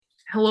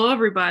Hello,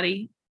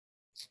 everybody.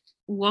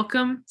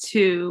 Welcome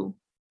to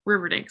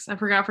Riverdinks. I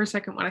forgot for a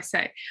second what I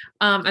say.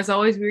 As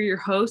always, we're your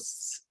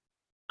hosts.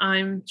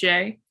 I'm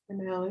Jay.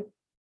 I'm Allie.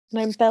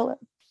 And I'm Bella.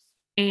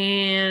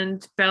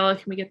 And Bella,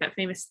 can we get that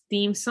famous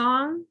theme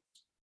song?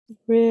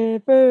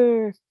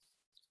 River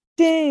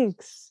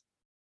Dinks.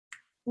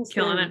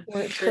 Killing it.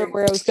 Weren't sure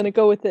where I was going to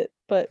go with it,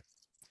 but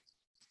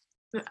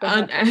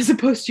as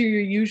opposed to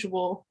your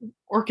usual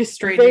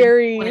orchestrated,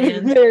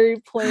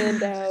 very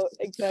planned out.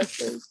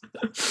 Exactly.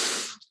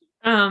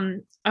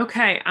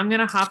 Okay, I'm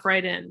gonna hop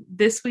right in.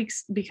 This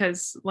week's,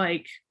 because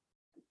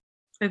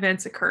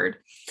events occurred.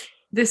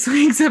 This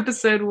week's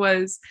episode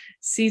was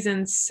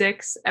season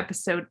 6,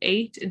 episode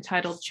 8,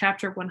 entitled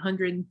Chapter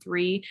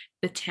 103,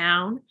 The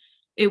Town.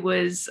 It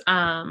was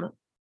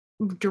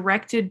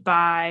directed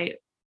by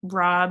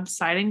Rob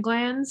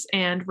Seidenglanz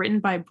and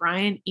written by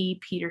Brian E.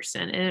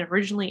 Peterson, and it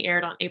originally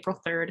aired on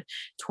April 3rd,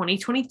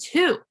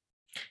 2022.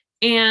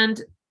 And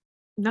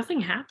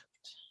nothing happened.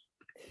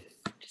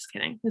 Just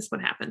kidding. This is what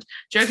happened.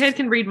 Jughead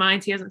can read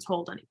minds. He hasn't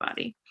told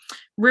anybody.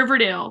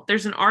 Riverdale.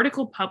 There's an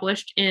article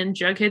published in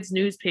Jughead's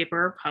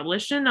newspaper,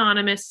 published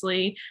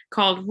anonymously,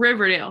 called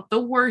Riverdale,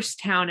 the worst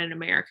town in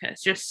America.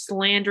 It's just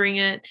slandering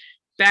it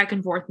back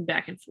and forth and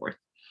back and forth.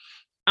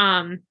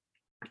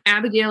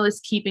 Abigail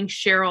is keeping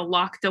Cheryl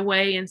locked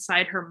away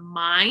inside her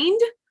mind.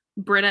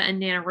 Britta and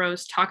Nana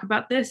Rose talk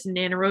about this, and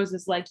Nana Rose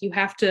is like, you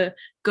have to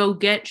go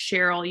get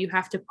Cheryl, you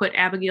have to put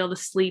Abigail to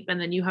sleep,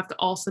 and then you have to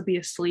also be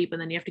asleep,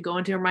 and then you have to go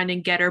into her mind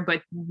and get her,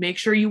 but make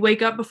sure you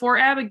wake up before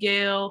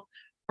Abigail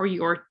or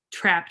you're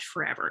trapped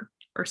forever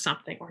or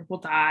something, or will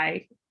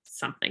die,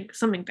 something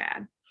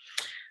bad.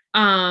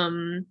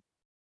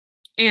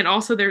 And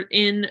also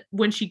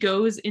when she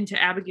goes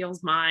into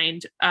Abigail's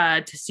mind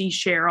to see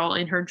Cheryl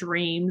in her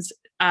dreams,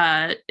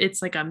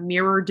 it's like a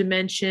mirror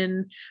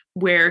dimension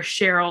where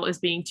Cheryl is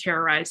being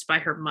terrorized by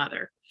her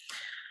mother.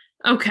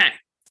 Okay.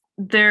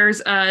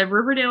 There's a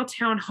Riverdale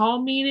Town Hall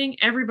meeting.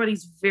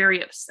 Everybody's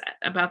very upset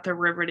about the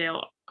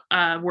Riverdale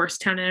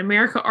Worst Town in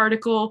America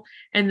article.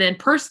 And then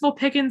Percival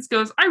Pickens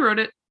goes, I wrote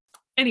it.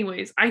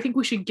 Anyways, I think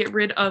we should get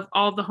rid of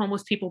all the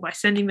homeless people by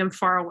sending them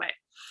far away.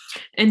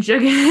 And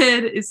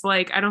Jughead is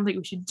like, I don't think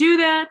we should do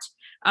that.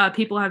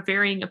 People have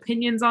varying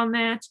opinions on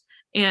that.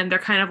 And they're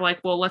kind of like,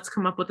 well, let's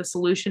come up with a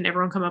solution.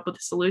 Everyone come up with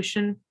a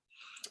solution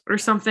or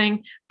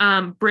something.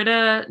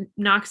 Britta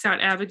knocks out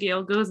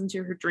Abigail, goes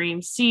into her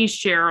dream, sees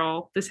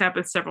Cheryl. This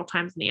happens several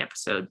times in the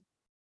episode.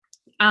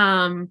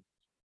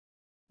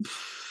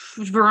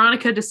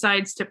 Veronica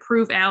decides to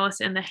prove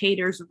Alice and the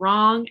haters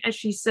wrong, as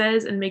she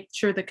says, and make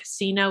sure the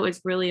casino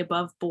is really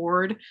above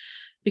board,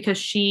 because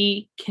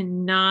she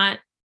cannot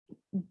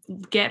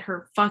get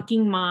her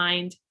fucking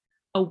mind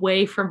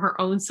away from her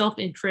own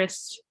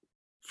self-interest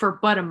for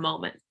but a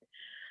moment.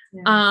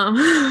 Yeah.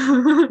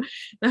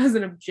 That was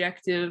an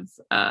objective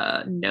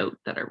note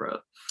that I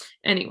wrote.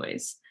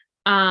 Anyways,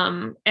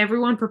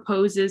 everyone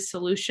proposes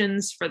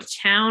solutions for the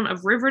town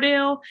of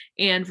Riverdale,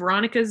 and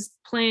Veronica's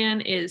plan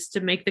is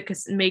to make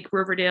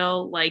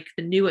Riverdale like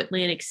the new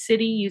Atlantic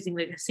City using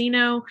the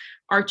casino.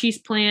 Archie's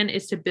plan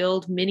is to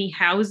build mini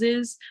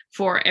houses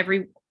for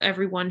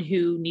everyone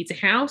who needs a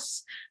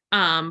house.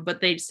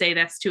 But they'd say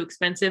that's too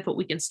expensive, but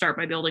we can start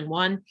by building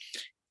one.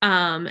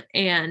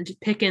 And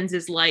Pickens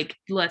is like,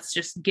 let's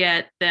just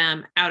get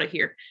them out of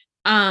here.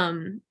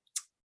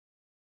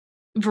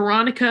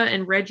 Veronica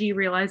and Reggie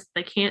realize that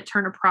they can't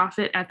turn a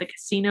profit at the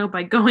casino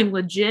by going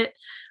legit.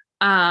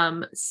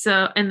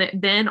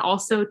 Then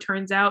also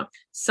turns out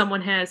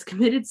someone has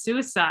committed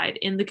suicide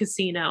in the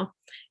casino,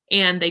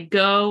 and they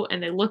go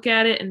and they look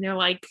at it and they're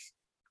like,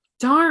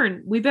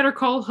 darn, we better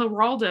call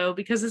Geraldo,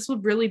 because this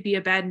would really be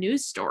a bad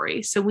news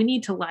story. So we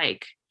need to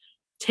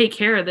take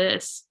care of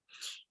this.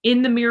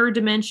 In the mirror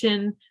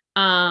dimension,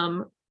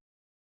 I've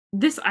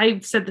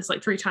said this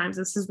 3 times.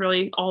 This is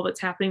really all that's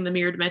happening in the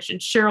mirror dimension.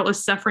 Cheryl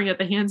is suffering at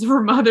the hands of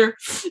her mother,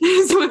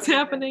 is what's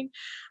happening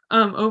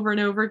over and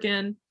over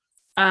again.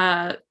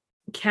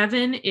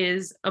 Kevin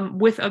is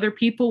with other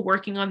people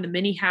working on the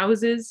mini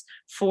houses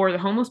for the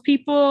homeless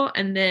people,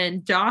 and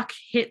then Doc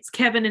hits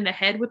Kevin in the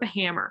head with a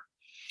hammer.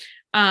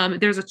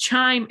 There's a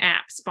Chime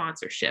app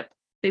sponsorship.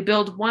 They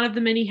build one of the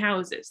mini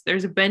houses.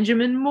 There's a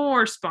Benjamin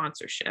Moore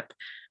sponsorship.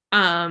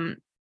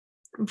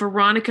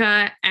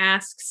 Veronica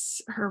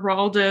asks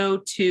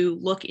Geraldo to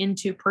look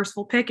into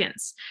Percival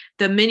Pickens.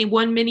 The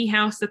one mini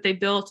house that they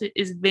built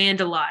is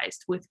vandalized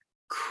with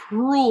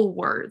cruel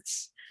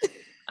words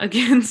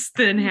against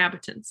the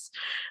inhabitants.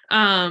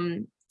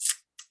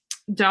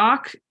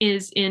 Doc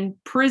is in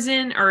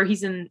prison, or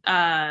he's in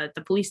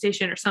the police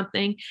station or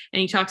something,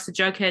 and he talks to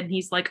Jughead, and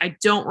he's like, I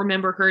don't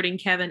remember hurting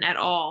Kevin at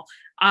all,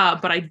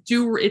 but I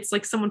do. It's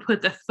like someone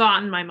put the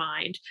thought in my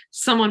mind,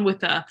 someone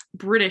with a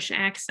British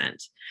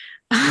accent.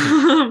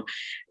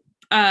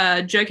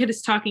 Jughead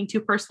is talking to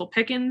Percival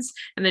Pickens,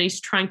 and then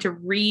he's trying to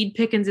read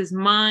Pickens's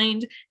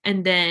mind,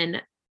 and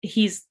then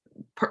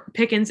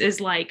Pickens is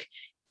like,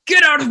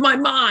 get out of my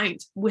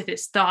mind, with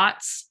his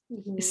thoughts.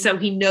 Mm-hmm. So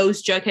he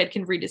knows Jughead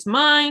can read his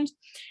mind.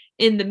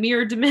 In the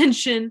mirror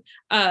dimension,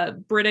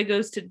 Britta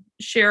goes to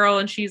Cheryl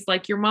and she's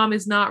like, your mom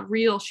is not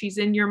real. She's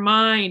in your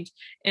mind.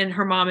 And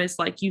her mom is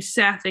like, you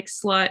sapphic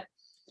slut.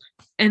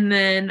 And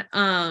then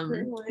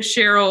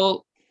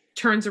Cheryl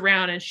turns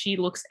around and she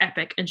looks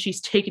epic and she's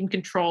taken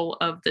control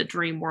of the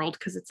dream world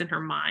because it's in her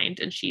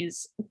mind and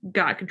she's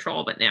got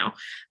control of it now.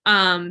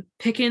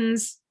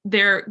 Pickens,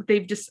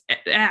 they've just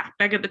back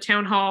at the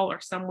town hall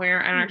or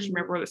somewhere. I don't actually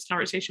remember where this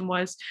conversation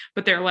was,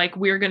 but they're like,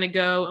 we're gonna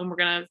go and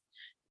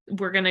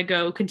we're gonna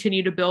go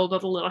continue to build all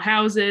the little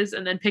houses.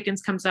 And then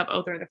Pickens comes up.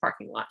 Oh, they're in the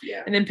parking lot.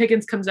 Yeah. And then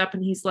Pickens comes up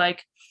and he's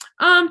like,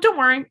 don't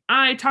worry.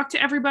 I talked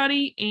to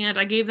everybody and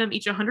I gave them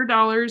each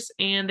 $100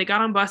 and they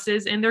got on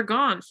buses and they're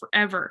gone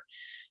forever.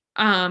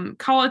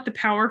 Call it the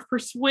power of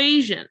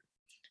persuasion.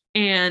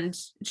 And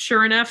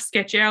sure enough,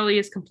 Sketch Alley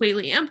is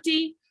completely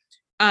empty.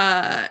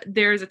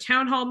 There's a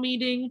town hall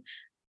meeting.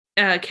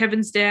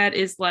 Kevin's dad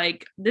is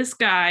like, this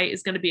guy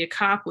is going to be a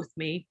cop with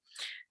me.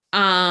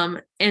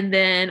 And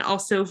then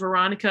also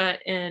Veronica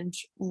and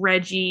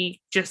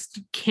Reggie just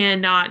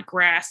cannot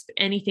grasp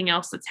anything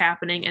else that's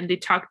happening. And they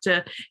talk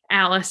to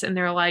Alice and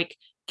they're like,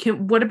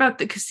 what about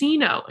the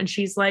casino? And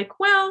she's like,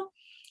 well,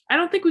 I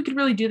don't think we could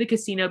really do the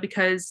casino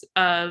because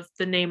of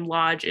the name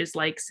Lodge is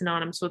like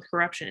synonymous with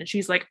corruption. And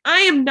she's like, I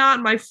am not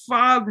my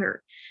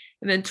father.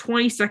 And then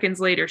 20 seconds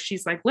later,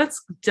 she's like,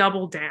 let's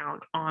double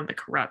down on the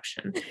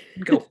corruption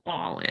and go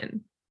all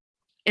in.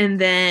 And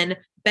then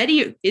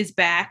Betty is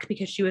back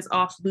because she was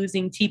off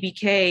losing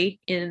TBK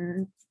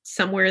in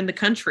somewhere in the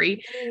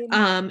country.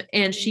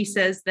 And she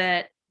says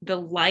that the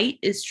light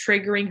is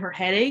triggering her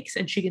headaches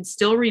and she can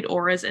still read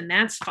auras and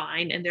that's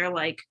fine. And they're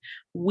like,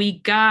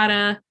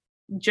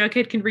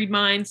 Jughead can read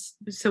minds,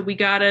 so we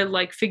gotta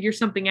like figure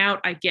something out,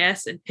 I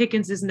guess. And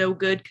Pickens is no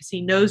good because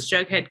he knows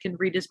Jughead can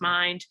read his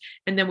mind.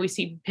 And then we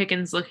see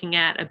Pickens looking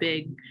at a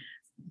big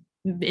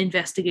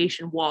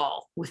investigation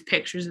wall with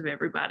pictures of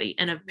everybody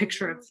and a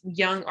picture of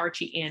young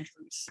Archie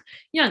Andrews.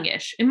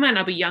 Youngish. It might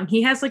not be young.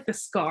 He has like the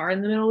scar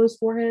in the middle of his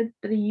forehead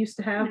that he used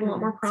to have a lot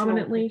more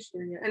prominently.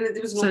 Picture, yeah. And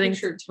it was one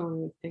picture of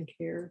Tony with pink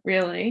hair.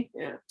 Really?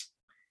 Yeah.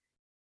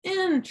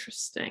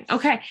 Interesting.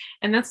 Okay.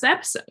 And that's the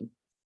episode.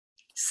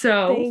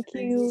 So thank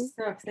you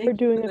for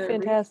doing a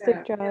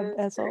fantastic job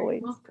as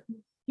always.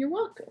 You're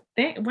welcome.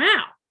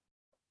 Wow.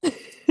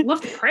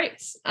 Love the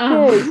praise.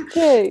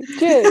 Jay.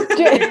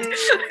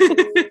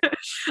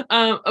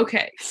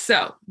 Okay,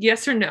 so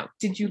yes or no?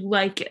 Did you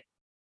like it?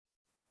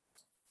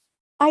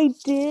 I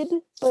did,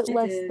 but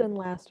less than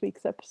last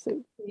week's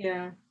episode.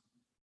 Yeah.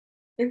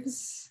 It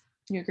was.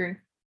 You agree?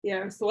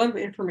 Yeah, it was a lot of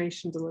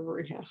information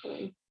delivery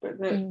happening, but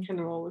that kind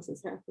of always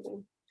is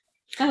happening.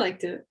 I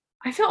liked it.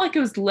 I felt like it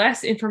was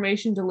less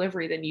information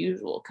delivery than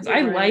usual because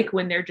I like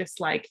when they're just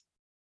like,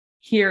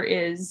 here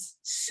is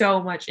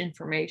so much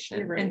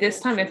information. Right, and this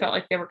time I felt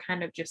like they were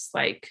kind of just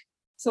like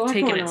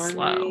taking it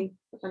slow.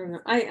 I don't know.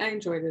 I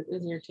enjoyed it. It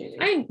was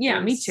entertaining.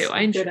 Me too.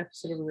 I enjoyed a good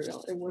episode of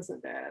Real. It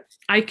wasn't bad.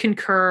 I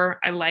concur.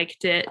 I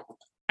liked it.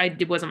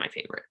 It wasn't my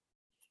favorite,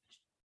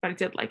 but I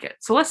did like it.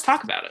 So let's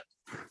talk about it.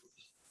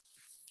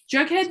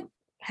 Jughead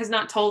has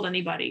not told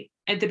anybody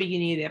at the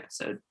beginning of the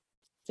episode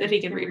that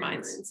he can read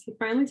minds. He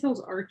finally tells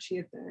Archie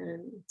at the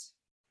end.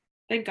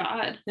 Thank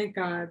God.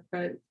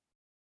 But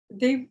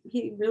he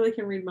really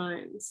can read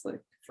minds,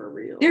 like for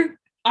real.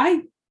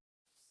 I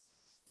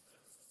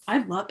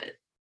love it.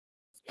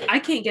 I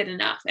can't get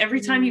enough.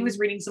 Every time he was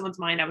reading someone's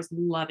mind, I was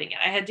loving it.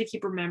 I had to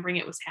keep remembering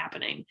it was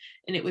happening,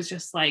 and it was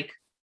just like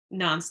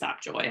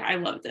nonstop joy. I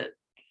loved it.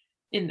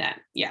 In that,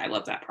 I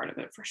love that part of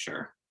it for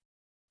sure.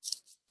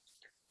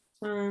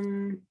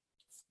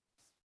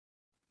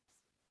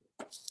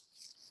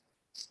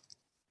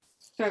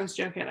 If I was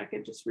Jughead, I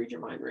could just read your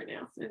mind right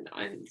now, and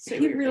I'd say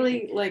he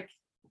really like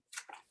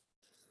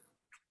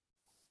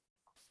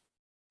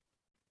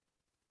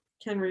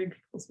can read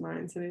people's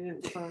minds, and he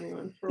didn't tell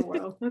anyone for a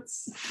while.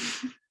 That's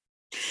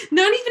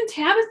not even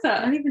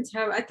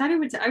Tabitha. I thought he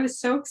would. I was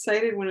so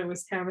excited when it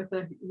was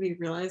Tabitha. We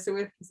realized it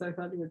with because I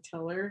thought he would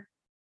tell her,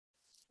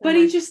 but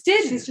he just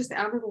didn't. She's just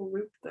out of the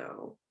loop,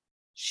 though.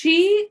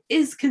 She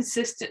is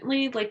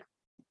consistently like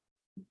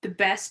the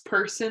best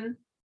person.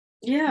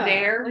 Yeah,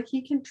 there, like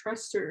he can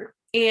trust her.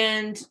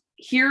 And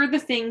here are the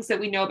things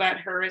that we know about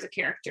her as a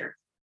character.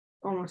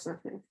 Almost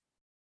nothing.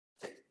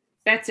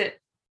 That's it.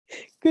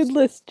 Good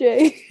list,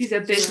 Jay. He's a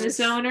business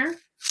owner.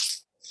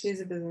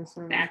 She's a business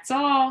owner. That's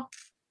all.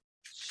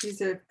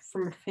 She's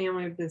from a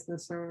family of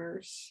business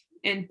owners.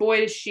 And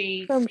boy, is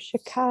she from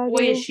Chicago.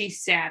 Boy, is she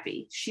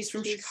savvy. She's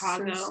from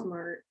Chicago. So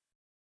smart.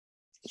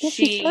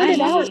 She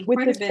started out with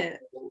quite a bit.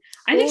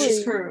 I think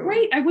she's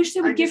great. I wish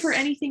they would give her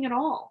anything at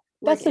all.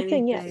 That's the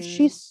thing, yeah.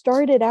 She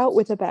started out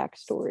with a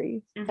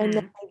backstory, and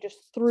then I just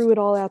threw it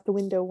all out the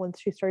window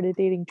once she started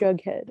dating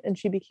Jughead, and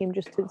she became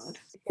just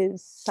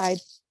his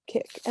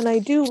sidekick. And I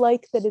do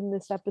like that in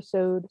this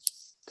episode,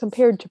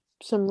 compared to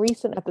some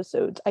recent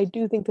episodes, I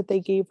do think that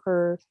they gave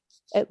her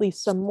at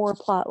least some more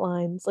plot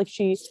lines. Like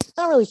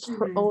not really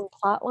her own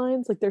plot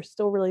lines, like they're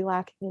still really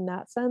lacking in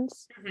that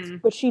sense,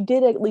 but she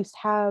did at least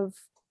have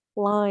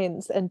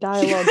lines and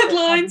dialogue had that had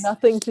lines?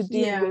 nothing to do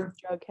Yeah. with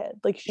Jughead.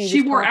 Like she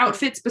She was wore talking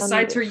outfits to none of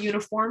besides it. her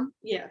uniform,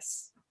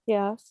 Yes.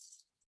 Yeah,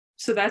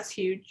 so that's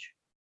huge.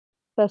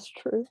 that's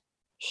true.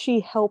 She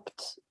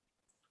helped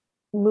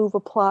move a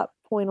plot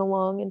point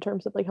along in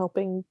terms of like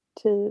helping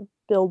to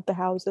build the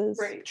houses.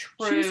 Right.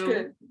 True. She was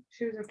good.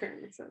 She was okay.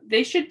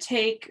 They should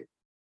take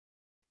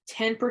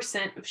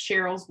 10% of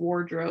Cheryl's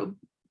wardrobe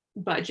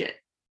budget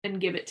and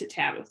give it to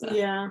Tabitha.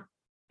 Yeah.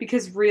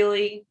 Because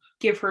really,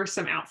 give her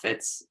some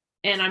outfits.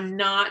 And I'm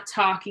not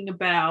talking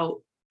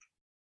about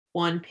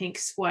one pink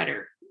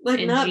sweater. Like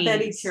and not jeans.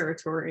 Betty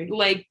territory.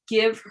 Like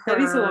give her.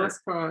 Betty's a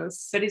lost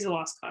cause. Betty's a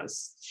lost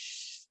cause.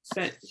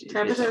 But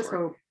Tabitha has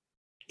hope.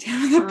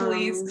 Tabitha,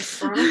 please.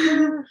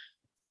 Veronica,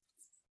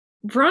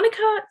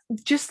 Veronica,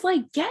 just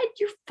like get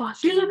your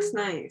fucking. she looks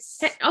nice.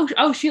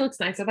 Oh, she looks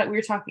nice. I thought we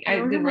were talking. I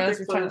didn't realize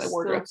we were talking about the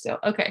wardrobe still.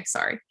 Okay,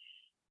 sorry.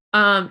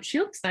 She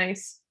looks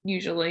nice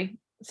usually.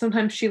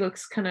 Sometimes she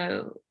looks kind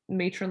of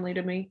matronly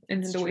to me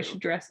in the way she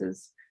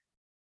dresses.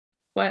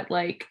 But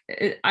like,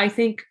 I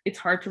think it's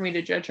hard for me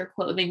to judge her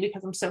clothing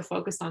because I'm so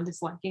focused on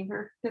disliking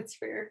her. That's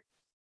fair.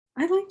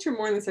 I liked her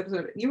more in this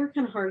episode. You were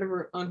kind of hard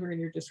on her in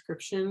your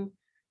description,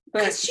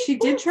 but she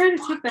did try to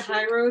take the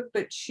high road,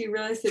 but she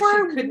realized that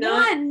she could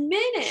not. For 1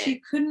 minute, She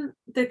couldn't.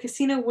 The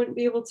casino wouldn't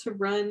be able to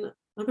run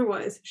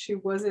otherwise if she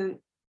wasn't.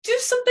 do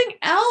something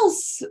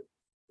else.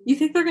 You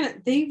think they're gonna?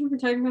 They've been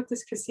talking about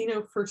this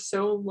casino for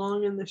so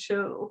long in the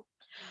show.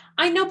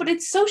 I know, but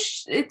it's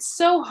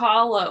so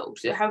hollow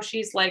how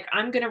she's like,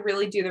 I'm gonna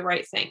really do the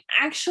right thing.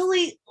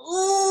 Actually,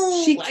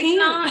 She I'm can't.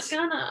 not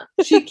gonna.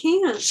 She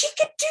can't. She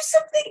could do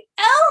something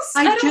else.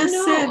 I don't just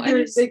know.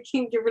 said they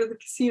can't get rid of the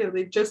casino.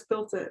 They just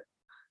built it.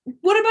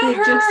 What about They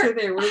just her are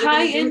there. What are they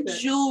gonna do high-end with it?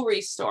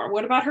 jewelry store?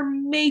 What about her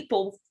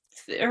maple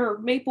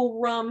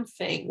rum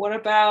thing? What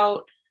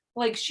about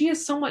like she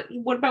has so much?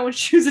 What about when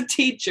she was a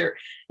teacher?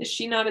 Is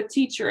she not a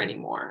teacher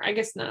anymore? I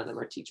guess none of them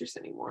are teachers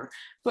anymore.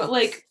 But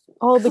like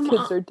All the come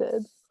kids on. are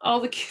dead. All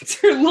the kids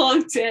are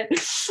long dead.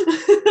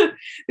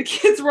 The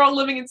kids were all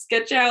living in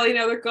Sketch Alley.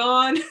 Now they're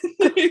gone.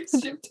 They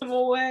shipped them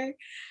away.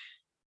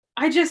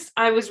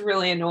 I was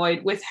really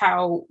annoyed with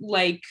how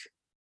like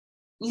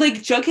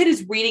Jughead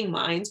is reading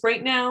minds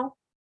right now.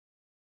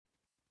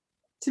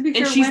 To be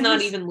fair, And she's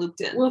not even looped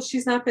in. Well,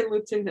 she's not been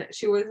looped into.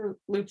 She wasn't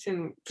looped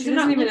in. She They're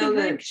doesn't not even know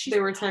looping her in that 'cause she's- they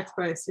were attacked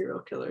by a serial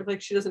killer.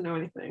 Like she doesn't know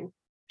anything.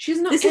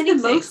 She's not. This anything.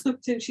 is the most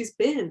looped in she's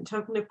been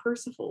talking to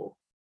Percival.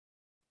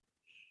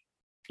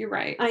 You're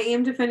right. I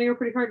am defending her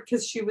pretty hard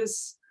because she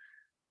was.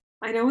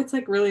 I know it's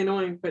like really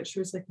annoying, but she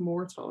was like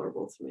more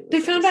tolerable to me. They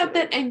found out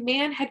that a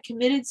man had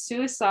committed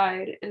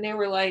suicide, and they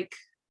were like,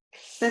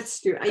 that's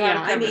stupid. "Gotta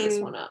Yeah, I cover this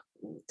mean, one up.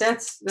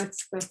 that's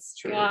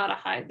true. Gotta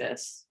hide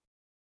this."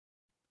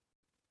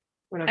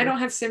 Whatever. I don't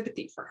have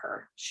sympathy for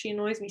her. She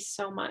annoys me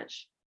so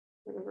much.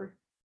 Whatever.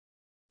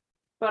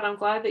 But I'm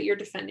glad that you're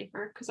defending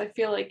her because I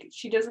feel like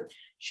she doesn't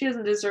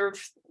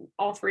deserve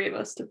all three of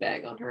us to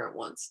bag on her at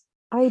once.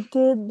 I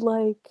did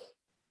like.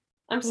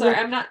 I'm sorry,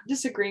 Yeah. I'm not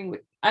disagreeing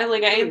with I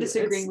am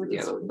disagreeing with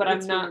it's- you, but I'm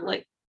it's not whatever.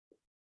 like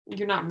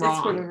you're not It's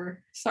wrong.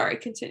 whatever. Sorry,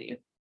 continue.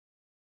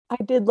 I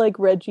did like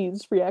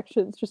Reggie's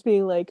reactions, just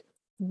being like,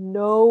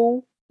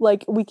 "No,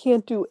 like we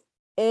can't do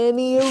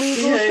any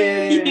illegal Yeah,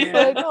 things." yeah.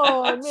 Like,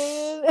 oh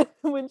man,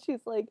 when she's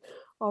like,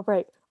 "All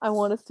right, I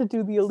want us to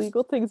do the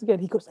illegal things again,"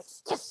 he goes like,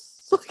 "Yes!"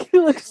 Like, he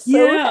looks so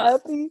Yeah.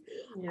 happy.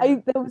 Yeah.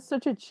 That was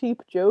such a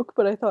cheap joke,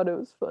 but I thought it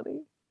was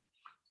funny.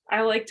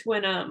 I liked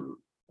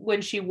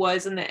when she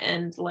was in the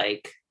end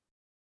like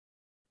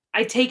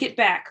I take it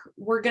back.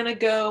 We're gonna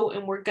go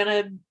and we're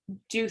gonna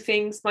do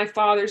things my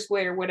father's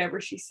way or whatever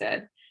she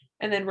said.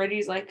 And then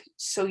Reggie's like,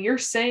 so you're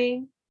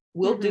saying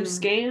we'll do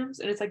scams?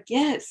 And it's like,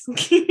 yes.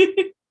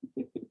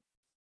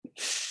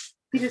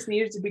 He just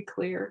needed to be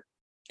clear.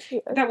 Yeah.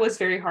 That was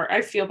very hard.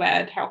 I feel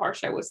bad how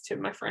harsh I was to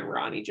my friend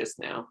Ronnie just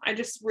now. I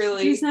just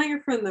really She's not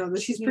your friend though.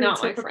 She's She's pretty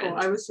not my typical. friend.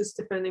 I was just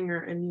defending her,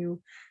 and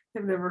you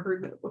have never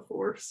heard that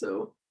before.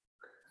 So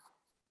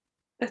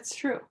That's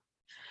true.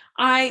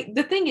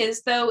 The thing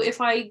is though,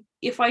 if I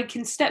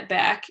can step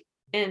back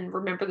and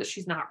remember that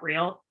she's not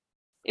real,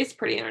 it's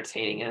pretty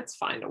entertaining and it's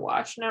fine to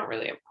watch. Not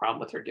really a problem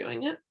with her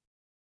doing it.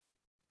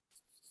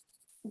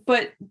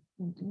 But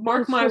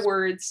mark It's my just-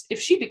 words,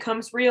 if she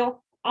becomes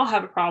real, I'll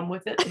have a problem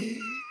with it.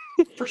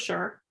 For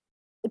sure.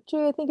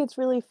 Jay, I think it's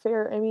really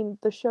fair. I mean,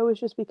 the show is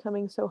just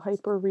becoming so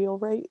hyper real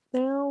right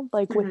now.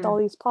 Like with Mhm. all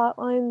these plot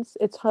lines,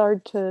 it's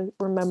hard to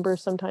remember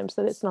sometimes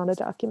that it's not a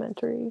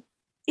documentary.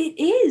 It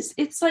is.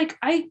 It's like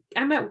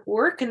I'm at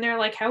work and they're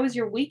like, how was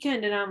your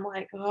weekend? And I'm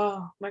like,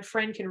 oh, my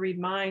friend can read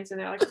minds. And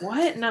they're like,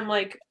 what? And I'm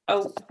like,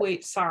 oh,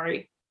 wait,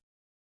 sorry.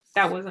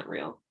 That wasn't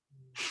real.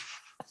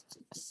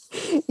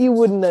 You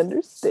wouldn't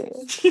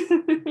understand.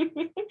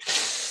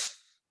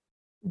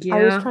 Yeah.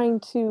 I was trying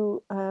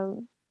to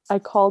I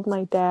called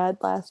my dad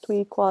last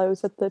week while I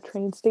was at the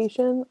train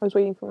station. I was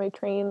waiting for my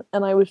train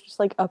and I was just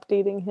like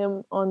updating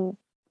him on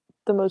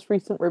the most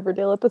recent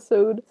Riverdale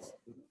episode.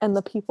 and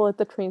the people at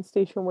the train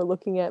station were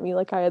looking at me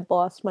like I had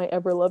lost my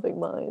ever-loving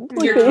mind.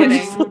 Like, You're they were kidding.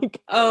 just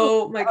like,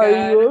 Oh my are you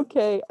God.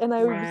 okay? And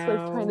I was just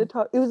like trying to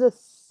Wow. talk. It was a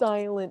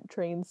silent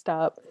train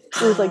stop.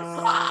 It was like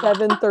Wow.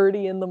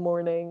 7:30 in the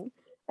morning,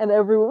 and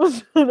everyone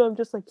was, and I'm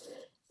just like,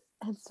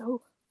 and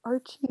so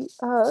Archie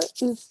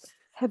is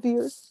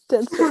heavier,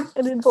 denser,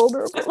 and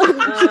invulnerable. Like,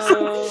 I'm just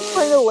like,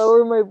 trying to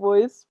lower my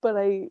voice, but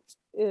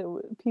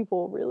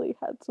people really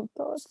had some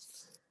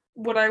thoughts.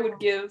 What I would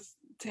give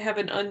to have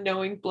an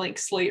unknowing blank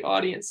slate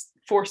audience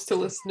forced to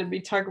listen to me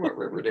talk about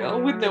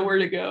Riverdale with nowhere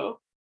to go.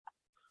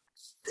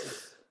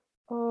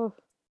 Oh,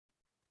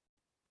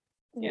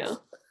 yeah.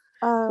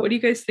 What do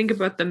you guys think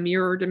about the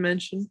mirror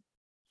dimension?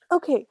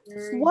 Okay,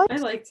 what? I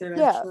liked it,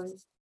 Yeah, actually.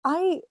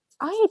 I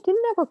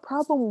didn't have a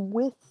problem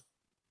with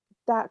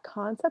that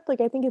concept.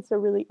 Like, I think it's a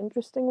really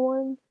interesting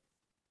one.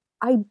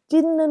 I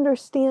didn't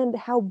understand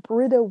how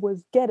Britta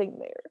was getting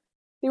there.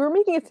 They were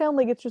making it sound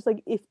like it's just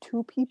like if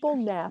two people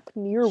nap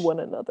near one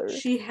another. I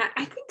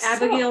think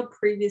Abigail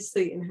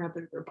previously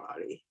inhabited her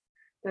body.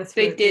 That's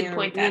they what did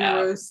point that out.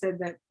 Rose said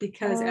that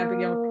because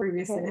Abigail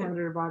previously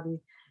inhabited her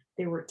body,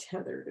 they were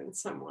tethered in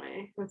some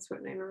way. That's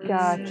what Nana Rose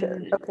Gotcha.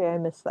 said. Okay, I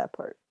missed that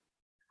part.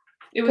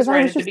 It was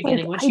right at the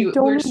beginning when we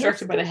were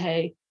distracted by the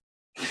hay.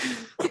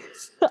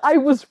 I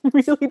was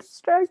really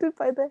distracted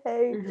by the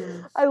hay.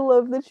 Mm-hmm. I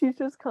love that she's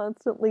just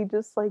constantly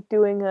just like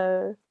doing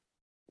a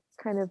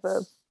kind of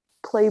a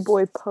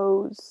Playboy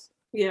pose.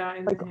 Yeah,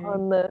 like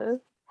on the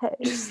hay.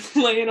 Just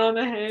laying on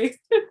the hay.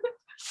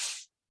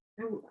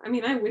 I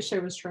mean, I wish I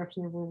was trapped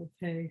in a room with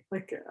hay.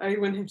 Like, I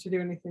wouldn't have to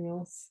do anything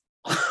else.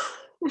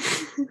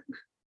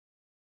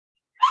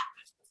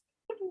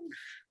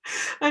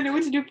 I know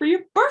what to do for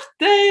your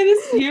birthday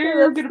this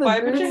year. I'm gonna buy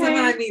a bunch of hay. That's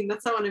not what I mean.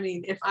 That's not what I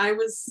mean. If I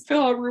was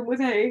fill a room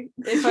with hay,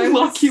 if I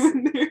lock you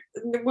in there.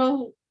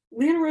 Well,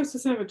 Nana Rose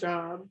doesn't have a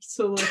job,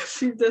 so like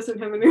she doesn't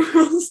have anywhere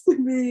else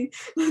to be.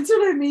 That's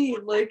what I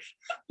mean. Like,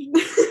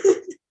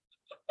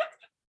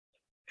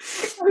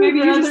 maybe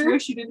you just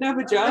wish you didn't have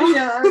a job.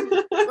 Yeah,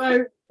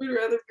 I would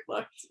rather be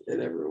locked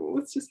in a room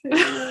with just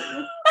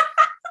hay.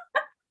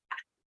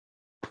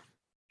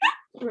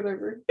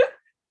 Whatever.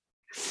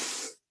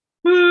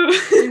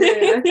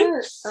 Anyway, I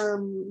thought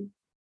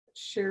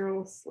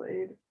Cheryl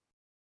Slade.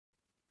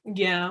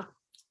 Yeah.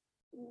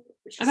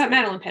 I thought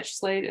Madeline Petch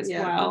Slade as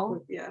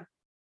well. Yeah.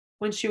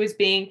 When she was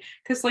being,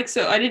 because like,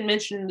 so I didn't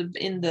mention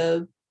in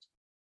the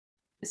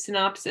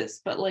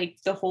synopsis, but like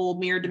the whole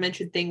mirror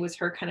dimension thing was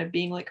her kind of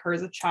being like her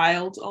as a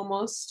child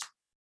almost,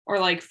 or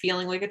like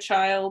feeling like a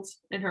child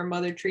and her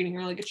mother treating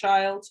her like a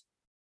child.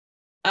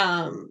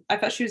 I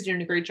thought she was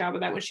doing a great job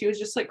of that. When she was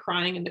just like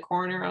crying in the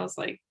corner, I was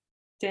like,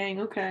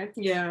 dang, okay.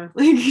 Yeah.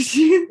 Like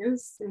it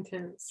was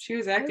intense. She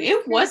was acting.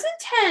 It was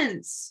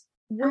intense.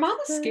 Her mom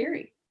was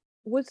scary.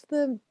 Was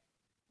the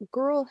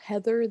girl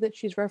Heather that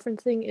she's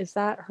referencing, is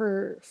that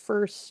her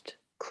first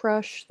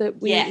crush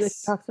that that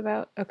talks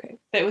about? Okay.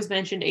 That was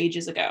mentioned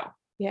ages ago.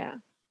 Yeah.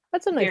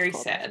 That's a nice very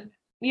sad.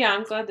 Yeah,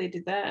 I'm glad they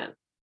did that.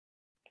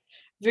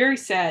 Very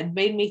sad.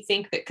 Made me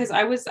think that, because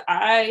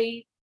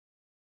I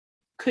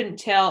couldn't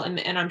tell,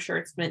 and I'm sure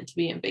it's meant to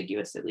be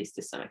ambiguous, at least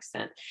to some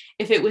extent,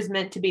 if it was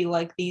meant to be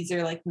like these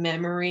are like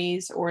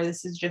memories, or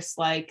this is just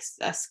like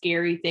a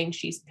scary thing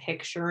she's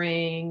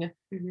picturing,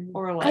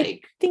 or like I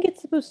think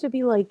it's supposed to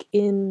be like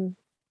in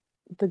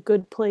The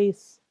Good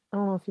Place. I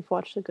don't know if you've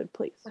watched The Good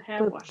Place. I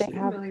have watched it.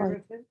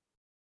 Like,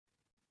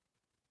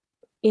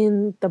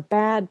 in The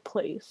Bad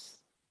Place,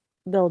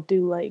 they'll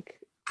do like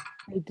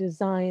they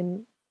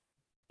design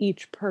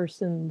each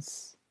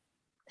person's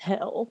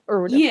hell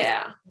or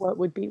whatever, what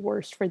would be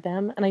worst for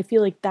them, and I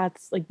feel like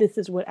that's like this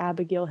is what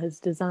Abigail has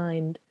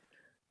designed,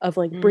 of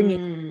like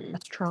bringing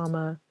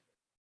trauma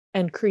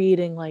and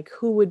creating like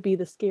who would be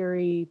the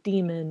scary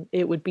demon.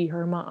 It would be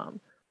her mom.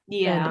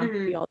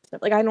 And all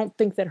stuff. Like, I don't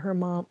think that her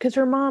mom, because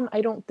her mom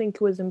I don't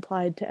think was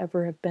implied to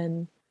ever have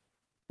been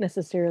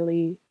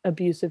necessarily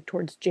abusive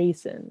towards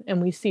Jason,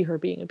 and we see her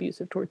being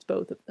abusive towards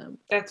both of them.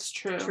 That's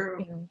true.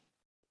 You know?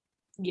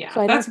 Yeah,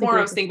 so that's more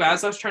I was thinking about.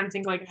 As I was trying to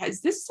think, like,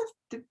 is this stuff,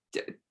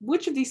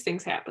 which of these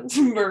things happens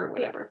or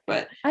whatever?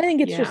 But I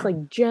think it's just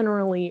like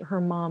generally her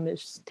mom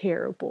is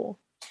terrible.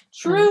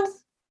 True.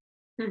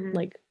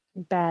 Like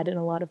bad in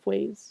a lot of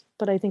ways,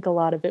 but I think a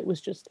lot of it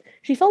was just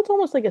she felt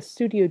almost like a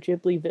Studio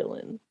Ghibli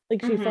villain.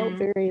 Like she felt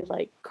very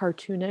like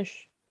cartoonish.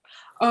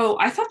 Oh,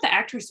 I thought the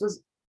actress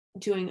was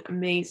doing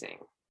amazing.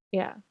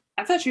 Yeah,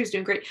 I thought she was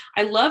doing great.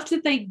 I loved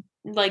that they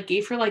like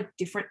gave her like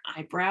different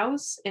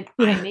eyebrows and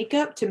eye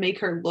makeup to make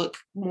her look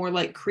more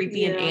like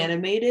creepy and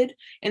animated,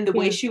 and the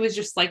way she was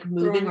just like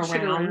moving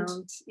around.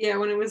 Yeah,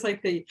 when it was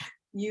like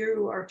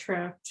you are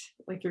trapped,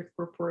 like your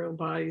corporeal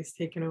body is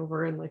taken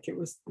over, and like it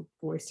was the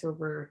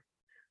voiceover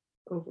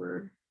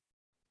over.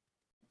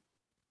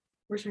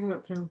 We're talking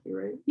about Penelope,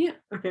 right? Yeah.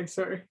 Okay,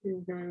 sorry.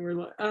 You're going weird.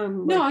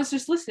 No, I was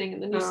just listening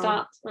and then you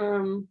stopped.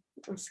 I'm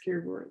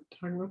scared we weren't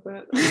talking about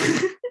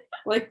that.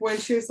 Like when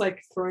she was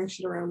like throwing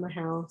shit around the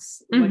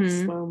house, like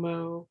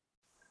slow-mo.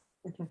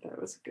 I thought that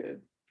was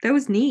good. That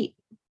was neat.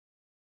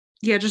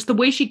 Yeah, just the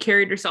way she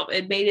carried herself,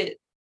 it made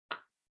it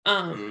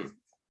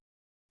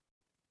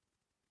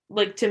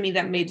like, to me,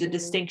 that made the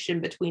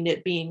distinction between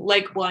it being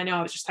like, well, I know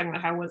I was just talking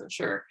about how I wasn't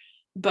sure,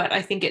 but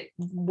I think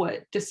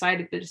what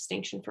decided the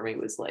distinction for me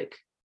was like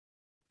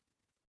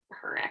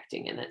her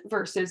acting in it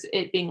versus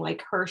it being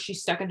like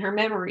she's stuck in her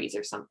memories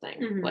or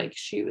something. Like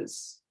she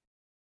was,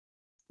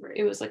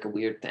 it was like a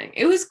weird thing.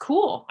 It was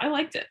cool. I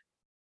liked it.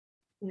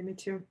 Yeah, me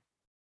too.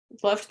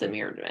 Loved the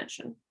mirror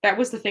dimension. That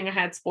was the thing I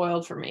had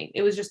spoiled for me.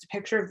 It was just a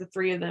picture of the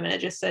three of them and it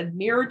just said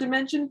mirror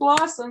dimension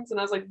blossoms. And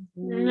I was like,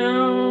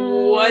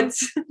 no, what?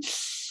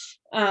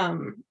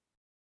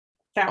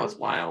 That was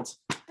wild.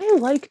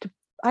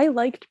 I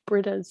liked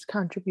Britta's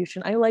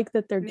contribution. I like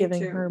that they're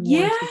giving her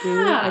more to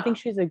do. I think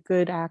she's a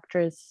good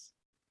actress.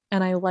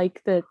 And I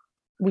like that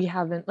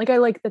I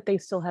like that they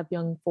still have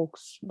young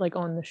folks like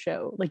on the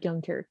show, like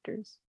young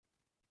characters.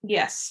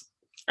 Yes.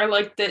 I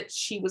like that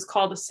she was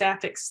called a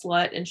sapphic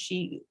slut and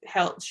she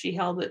held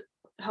it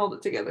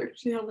together.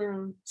 She held her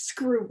own.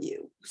 Screw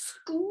you.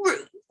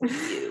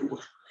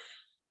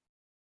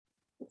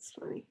 That's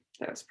funny.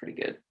 That was pretty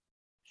good.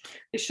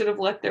 They should have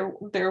let their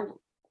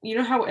you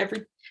know how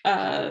every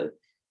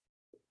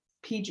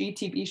PG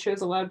TV show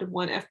is allowed to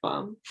one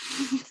F-bomb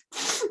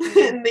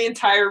in the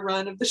entire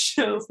run of the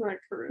show. That's not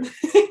correct.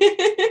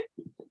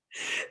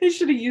 They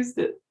should have used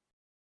it.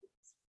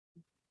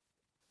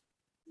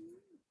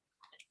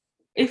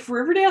 If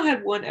Riverdale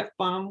had one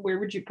F-bomb, where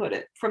would you put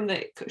it from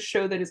the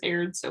show that has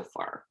aired so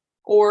far?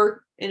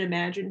 Or an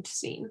imagined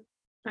scene?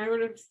 I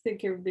would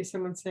think it would be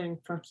someone saying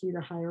fuck you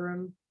to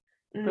Hiram,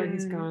 but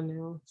he's gone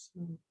now.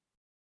 So.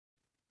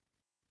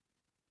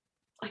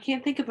 I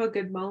can't think of a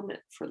good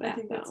moment for that. I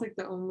think that's like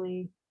the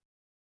only.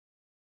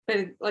 But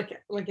it,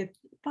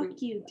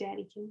 fuck you,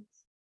 Daddykins.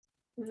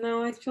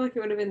 No, I feel like it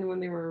would have been when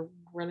they were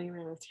running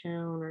around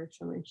town or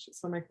something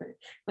like that.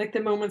 Like the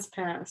moments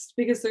passed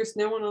because there's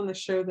no one on the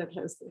show that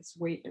has this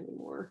weight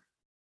anymore.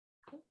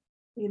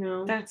 You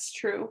know, that's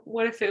true.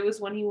 What if it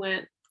was when he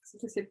went?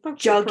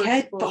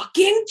 Jughead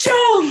fucking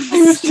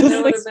Jones.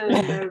 That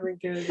would have been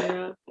good.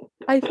 Yeah.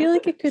 I feel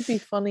like it could be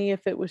funny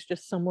if it was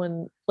just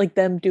someone like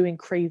them doing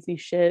crazy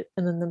shit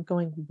and then them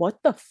going, "What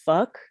the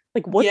fuck?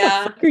 Like, what the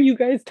fuck are you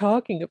guys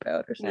talking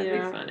about?" Or something.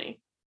 That'd be funny.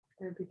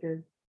 That'd be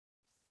good.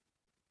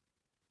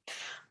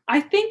 I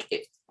think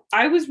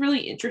I was really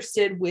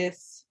interested with,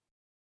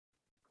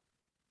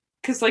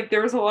 because like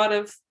there was a lot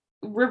of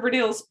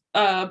Riverdale's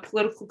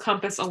political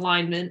compass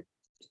alignment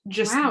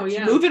just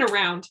moving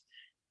around.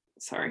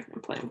 Sorry, I'm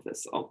playing with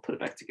this. I'll put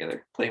it back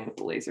together. Playing with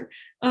the laser.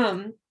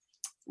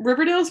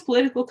 Riverdale's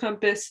political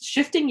compass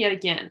shifting yet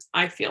again,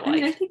 I feel like. I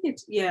mean, I think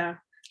it's,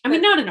 I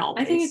mean, not in all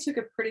ways. I think it took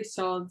a pretty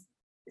solid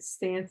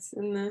stance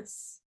in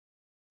this.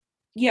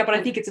 Yeah, but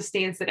I think it's a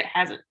stance that it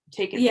hasn't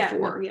taken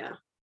before. Yeah.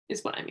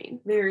 Is what I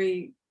mean.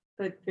 Very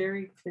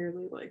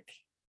clearly like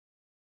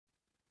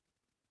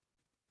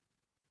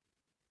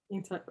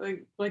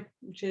like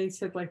Jay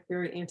said, like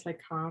very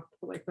anti-cop,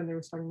 like when they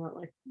were talking about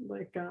like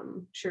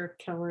Sheriff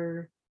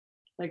Keller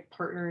like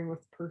partnering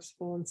with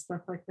Percival and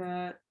stuff like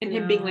that, and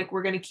him being like,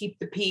 we're gonna keep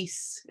the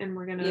peace and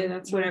we're gonna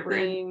that's whatever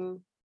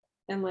thing.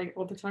 And like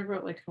all the talk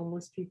about like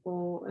homeless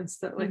people and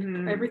stuff, like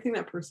everything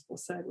that Percival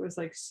said was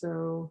like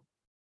so.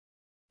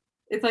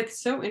 It's like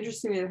so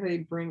interesting that they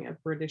bring a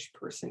British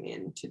person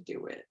in to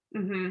do it.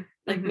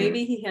 Like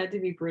maybe he had to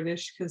be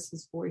British because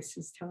his voice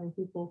is telling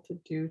people to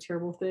do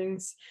terrible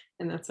things,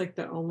 and that's like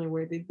the only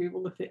way they'd be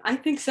able to. I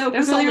think so. That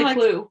was the only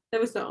clue. That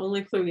was the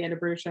only clue. He had a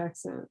British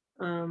accent.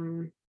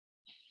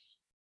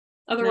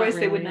 Otherwise,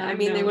 they would not. I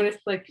mean, they would have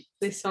like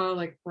they saw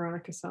like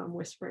Veronica saw him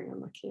whispering on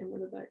the camera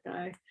to that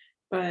guy,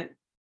 but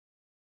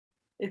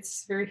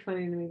it's very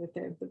funny to me that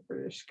they have the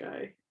British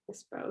guy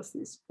espouse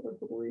these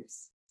political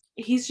beliefs.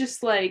 He's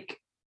just like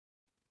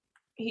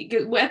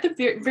at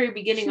the very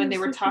beginning when they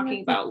were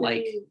talking about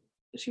like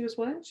she was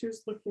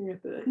looking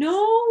at this.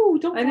 No,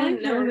 don't. I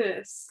didn't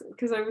notice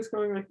because I was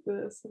going like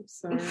this. I'm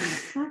sorry.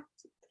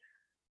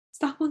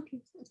 Stop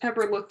looking.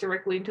 Pepper looked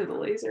directly into the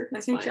laser.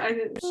 I think she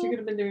could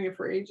have been doing it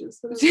for ages.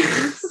 I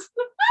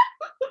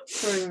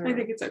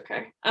think it's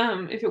okay.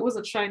 If it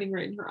wasn't shining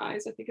right in her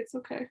eyes, I think it's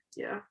okay.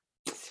 Yeah.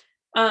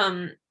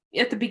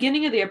 At the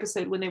beginning of the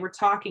episode when they were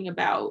talking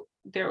about,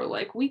 they were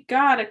like, we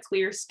gotta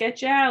clear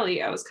Sketch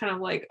Alley. I was kind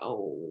of like,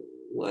 oh,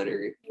 what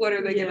are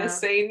they gonna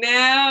say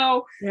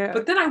now? Yeah.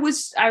 But then I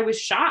was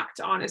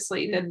shocked,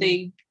 honestly, that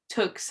they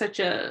took such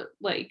a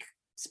like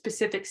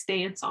specific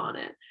stance on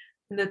it,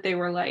 and that they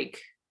were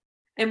like,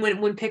 and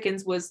when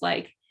Pickens was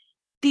like,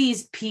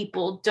 these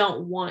people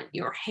don't want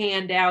your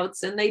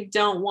handouts and they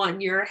don't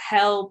want your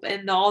help,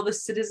 and all the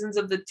citizens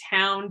of the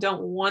town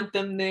don't want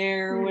them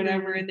there or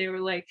whatever, and they were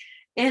like,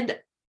 and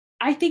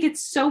I think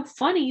it's so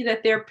funny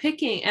that they're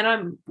picking, and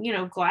I'm,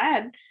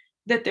 glad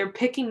that they're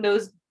picking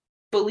those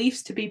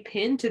beliefs to be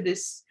pinned to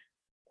this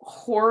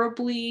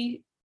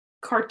horribly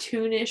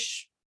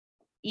cartoonish,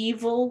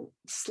 evil,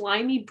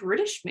 slimy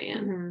British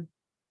man.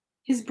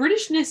 His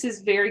Britishness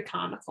is very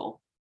comical.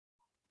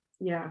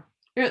 Yeah.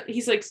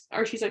 He's like,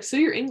 or she's like, so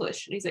you're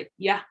English? And he's like,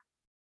 yeah.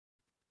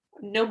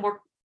 No more.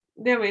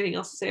 They don't have anything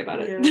else to say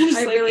about it. Yeah.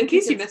 Just like, in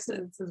case you missed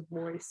it. It's his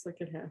voice, like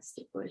it has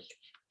to, like.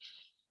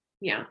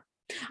 Yeah.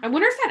 I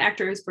wonder if that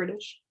actor is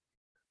British.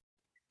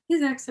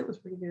 His accent was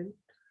pretty good.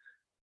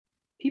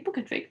 People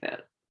can fake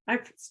that.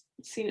 I've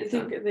seen it.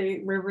 I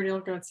think Riverdale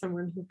got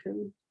someone who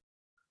can.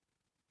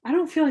 I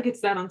don't feel like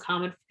it's that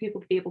uncommon for people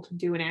to be able to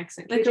do an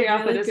accent. Like KJ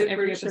Apa really does it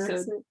every British episode.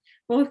 Accent.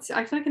 Well,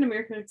 I feel like an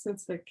American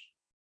accent's like.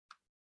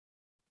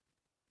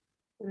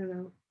 I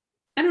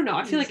don't know.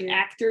 I feel like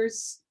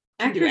actors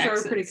are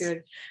pretty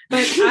good,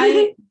 but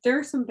there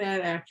are some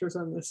bad actors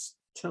on this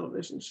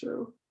television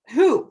show.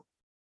 Who?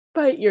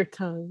 Bite your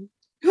tongue.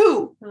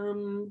 Who?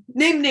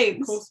 Name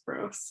names. Cole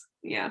Sprouse.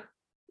 Yeah.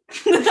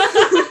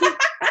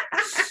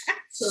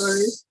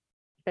 Sorry.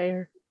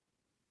 Fair.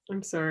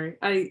 I'm sorry.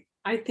 I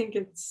think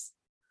it's.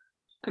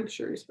 I'm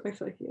sure I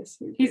feel like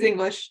he's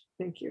English.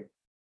 Thank you.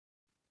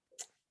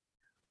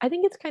 I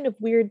think it's kind of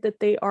weird that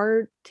they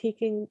are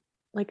taking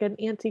like an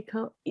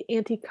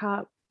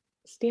anti-cop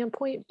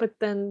standpoint, but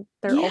then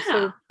they're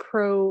also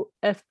pro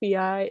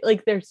FBI.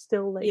 Like they're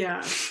still like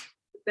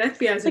the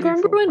FBI is like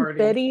remember when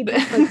Betty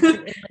just,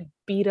 like,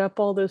 beat up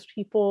all those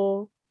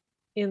people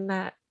in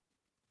that.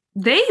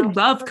 They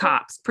love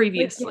cops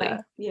previously.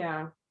 Like,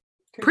 yeah.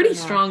 Pretty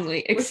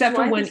strongly, except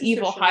for when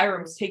evil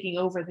Hiram's taking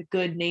over the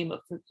good name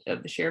of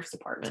the sheriff's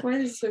department. Why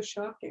is it so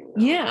shocking?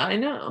 Though? Yeah, I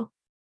know.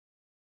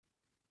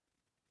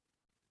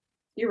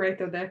 You're right,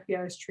 though. The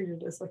FBI is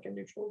treated as like a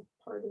neutral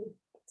party.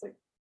 It's like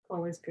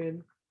always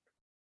good.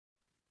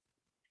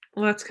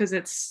 Well, that's because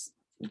it's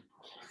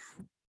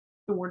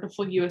the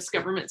wonderful U.S.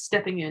 government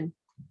stepping in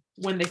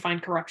when they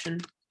find corruption.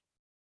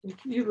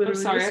 You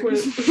literally sorry.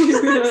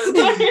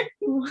 Sorry.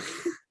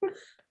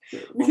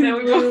 Well, now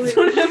we both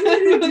don't have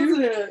to do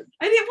that.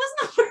 It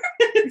wasn't a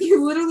purpose.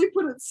 You literally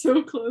put it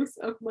so close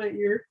up my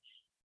ear,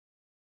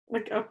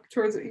 like up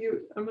towards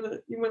you.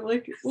 You went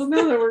like, well,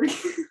 now that we're.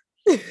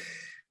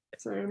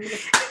 Sorry, I'm gonna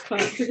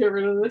clap to get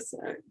rid of this.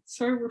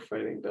 Sorry, we're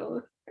fighting,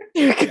 Bella.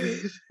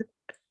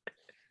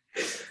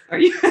 Are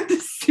you had to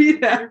see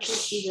that?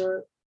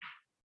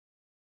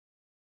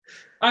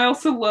 I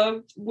also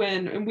loved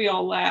and we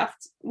all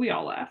laughed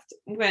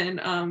when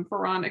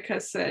Veronica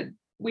said,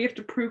 we have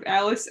to prove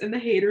Alice and the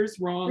haters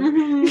wrong.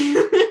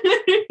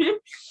 Mm-hmm.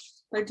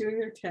 By doing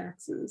their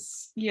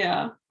taxes.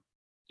 Yeah.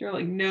 They're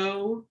like,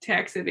 no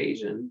tax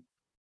evasion.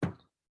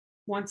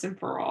 Once and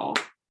for all.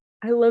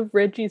 I love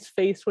Reggie's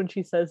face when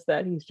she says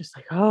that. He's just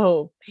like,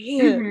 oh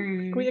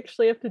man, we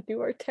actually have to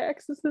do our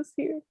taxes this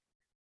year.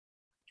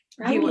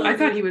 I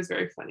thought he was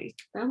very funny.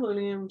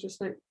 Millennium just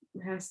like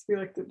has to be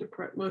like the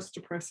most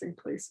depressing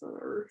place on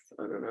earth.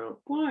 I don't know.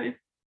 Why?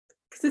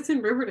 Because it's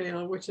in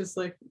Riverdale, which is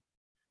like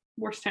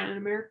worst town in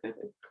America,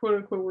 quote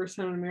unquote worst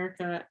town in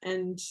America,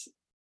 and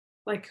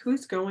like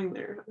who's going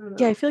there? I don't know.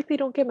 Yeah, I feel like they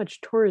don't get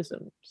much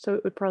tourism, so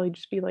it would probably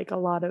just be like a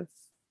lot of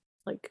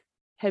like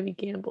heavy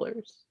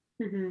gamblers.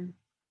 Mm-hmm.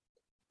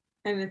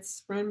 And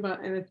it's run by,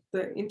 and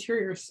the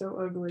interior is so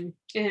ugly.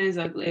 It is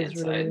ugly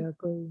inside. Really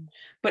ugly.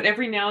 But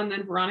every now and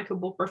then, Veronica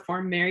will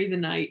perform "Marry the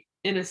Night"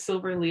 in a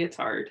silver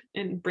leotard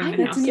and bring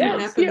the house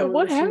down. Yeah,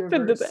 what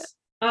happened to that?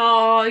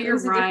 Oh, you're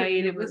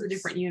right. It was a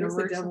different universe.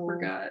 It was a Devil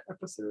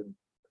episode.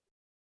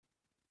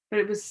 But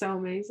it was so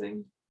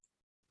amazing.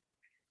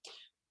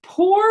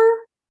 Poor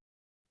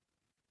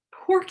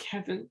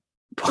Kevin.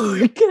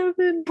 Poor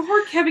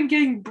Kevin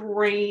getting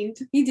brained.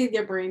 He did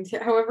get brained.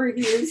 However,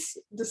 he is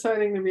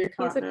deciding to be a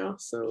cop now.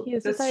 So he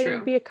is deciding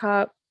to be a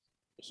cop.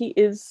 He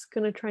is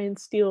gonna try and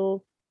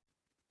steal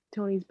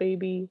Tony's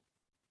baby.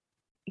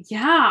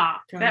 Yeah,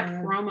 God. That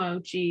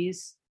promo,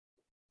 geez,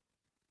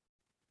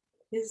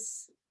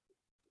 is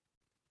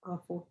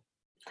awful.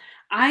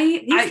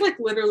 He's like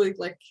literally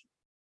like.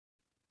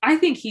 I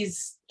think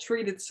he's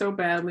treated so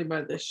badly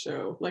by this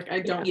show. Like, I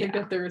don't think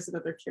that there is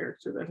another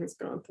character that has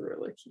gone through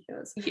it like he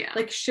has. Yeah.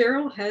 Like,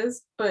 Cheryl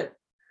has, but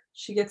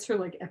she gets her,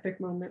 like, epic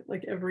moment,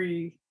 like,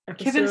 every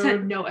episode. Kevin's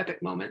had no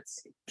epic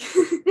moments.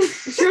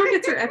 Cheryl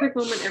gets her epic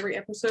moment every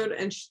episode,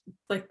 and,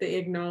 they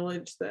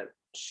acknowledge that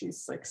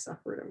she's, like,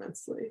 suffered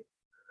immensely.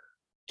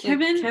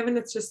 Kevin,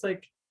 it's just,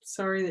 like,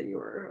 sorry that you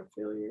are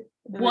a failure.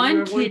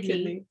 One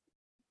kidney.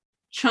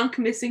 Chunk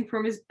missing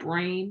from his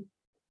brain.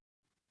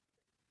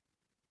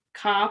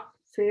 Cop,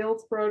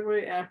 failed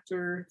Broadway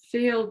actor,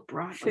 failed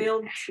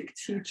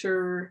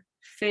teacher,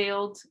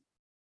 failed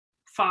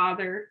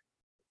father.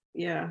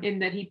 Yeah. In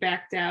that he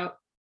backed out.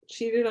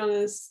 Cheated on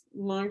his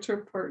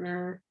long-term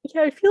partner.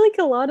 Yeah, I feel like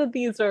a lot of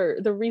these are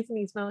the reason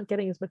he's not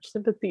getting as much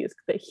sympathy is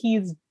that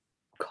he's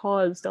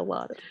caused a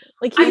lot of it.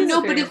 Like I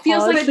know, but it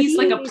feels like he's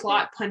like a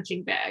plot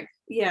punching bag.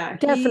 Yeah,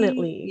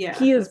 definitely.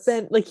 He has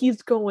been like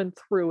he's going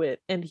through it,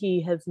 and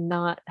he has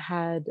not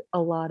had a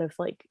lot of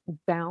like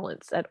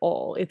balance at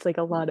all. It's like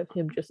a lot of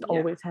him just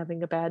always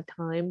having a bad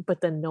time,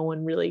 but then no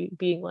one really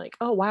being like,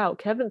 "Oh wow,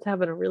 Kevin's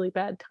having a really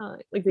bad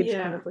time." Like they just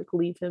kind of like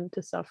leave him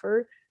to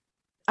suffer.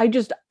 I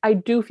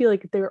do feel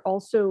like they're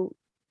also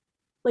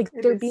like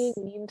they're being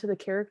mean to the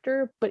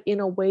character, but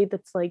in a way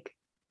that's like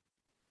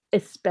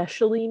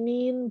especially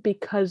mean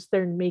because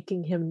they're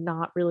making him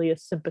not really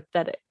as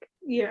sympathetic.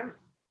 Yeah.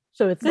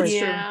 So it's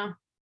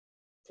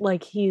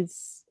like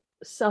he's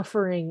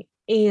suffering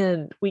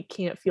and we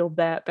can't feel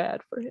that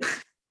bad for him.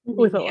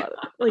 with a lot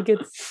of like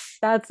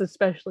that's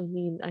especially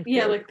mean. I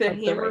feel like the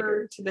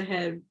hammer to the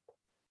head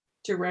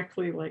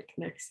directly like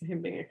next to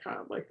him being a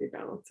cop, like they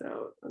balance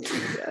out.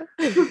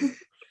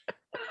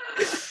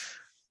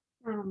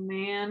 Oh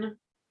man,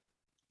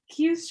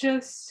 he's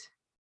just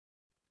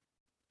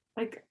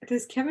like,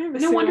 does Kevin have a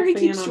no wonder he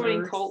keeps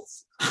joining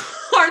cults.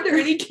 Are there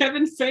any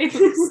Kevin fans?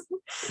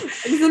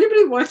 Does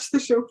anybody watch the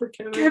show for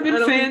Kevin?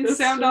 Kevin fans,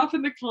 sound off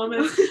in the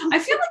comments. I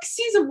feel like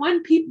season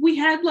 1 we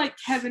had like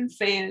Kevin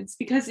fans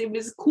because it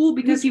was cool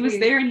because he was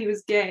there and he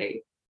was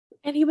gay.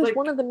 And he was like,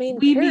 one of the main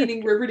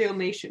meaning Riverdale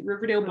Nation,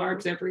 Riverdale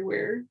Barbs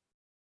everywhere.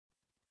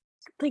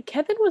 Like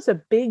Kevin was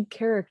a big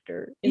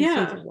character in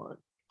season 1.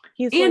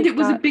 He's and like, it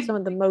was a big some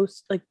of the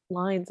most like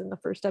lines in the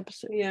first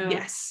episode.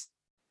 Yes.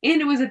 And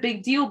it was a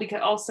big deal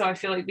because also I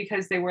feel like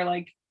because they were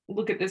like,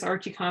 look at this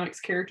Archie Comics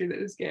character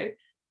that is gay.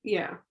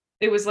 Yeah.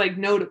 It was like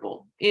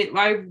notable.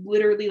 I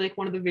literally like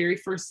one of the very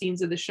first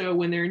scenes of the show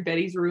when they're in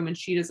Betty's room and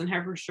she doesn't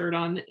have her shirt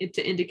on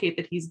to indicate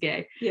that he's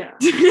gay. Yeah.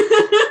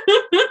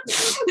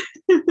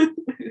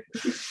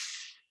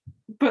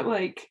 But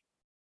like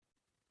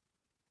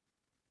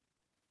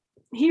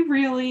he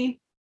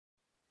really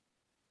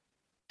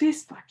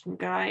this fucking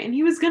guy, and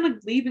he was gonna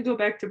leave and go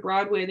back to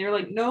Broadway and they're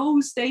like, no,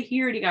 stay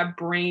here, and he got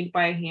brained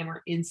by a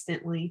hammer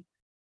instantly.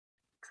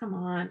 Come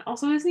on.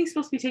 Also, isn't he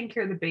supposed to be taking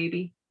care of the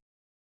baby?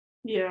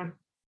 Yeah.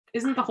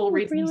 Isn't the whole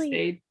reason he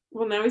stayed?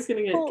 Well, now he's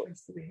gonna get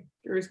custody,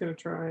 or he's gonna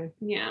try.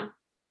 Yeah.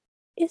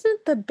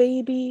 Isn't the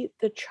baby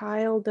the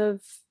child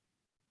of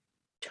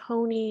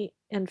Tony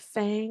and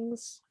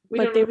Fangs? We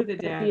don't know who the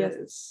dad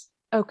is.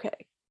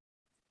 Okay.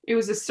 It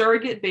was a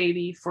surrogate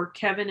baby for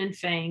Kevin and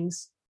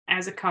Fangs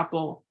as a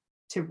couple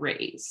to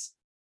raise.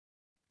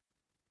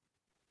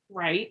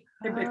 Right?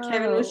 But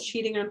Kevin was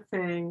cheating on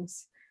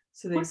Fangs.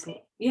 So they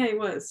yeah, he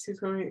was. He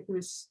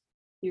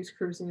was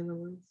cruising in the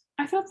woods.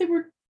 I thought they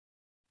were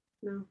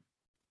no.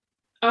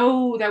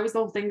 Oh, that was the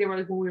whole thing. They were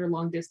like when we were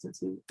long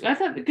distance. I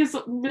thought because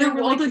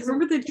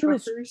remember the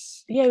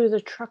truckers? He was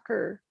a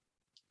trucker.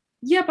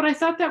 Yeah, but I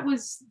thought that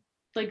was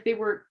like they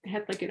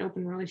had like an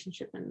open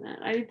relationship in that.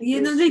 I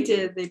didn't think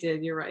they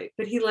did. You're right.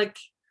 But he like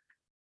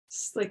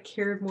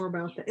cared more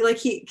about that.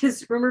 Like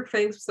because remember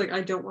Fangs was like,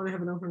 I don't want to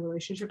have an open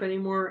relationship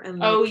anymore. And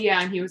like,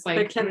 and he was like,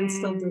 but Kevin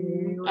still did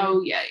it anyway.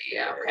 Oh yeah,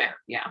 okay,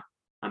 yeah,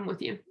 I'm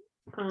with you.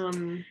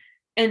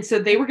 And so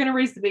they were gonna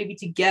raise the baby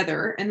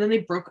together, and then they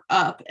broke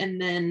up, and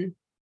then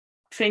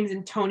Fangs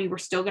and Tony were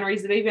still gonna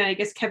raise the baby, and I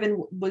guess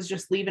Kevin was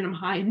just leaving him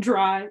high and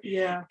dry.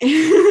 Yeah.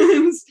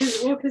 Because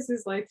his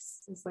life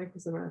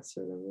was a mess.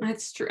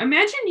 That's true.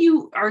 Imagine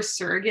you are a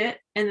surrogate,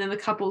 and then the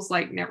couple's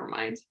like, never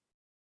mind.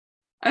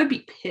 I would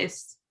be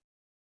pissed.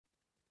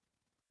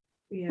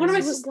 Yeah. What am I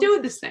supposed to do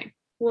with this thing?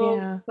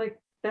 Well, like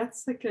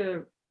that's like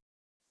I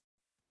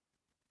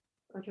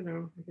don't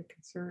know, like a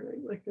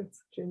concern. Like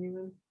that's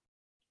genuine.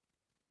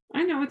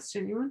 I know it's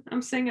genuine.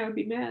 I'm saying I would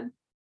be mad.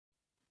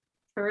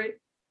 All right.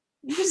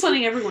 I'm just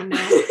letting everyone know.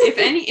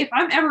 If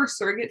I'm ever a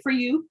surrogate for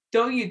you,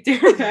 don't you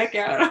dare back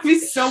out. I'll be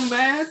so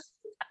mad.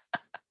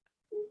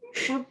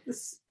 Well,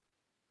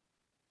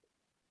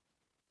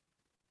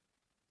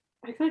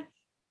 I thought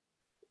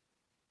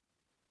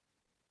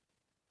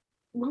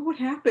what would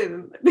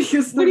happen?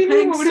 Because they're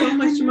paying so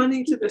much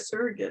money to the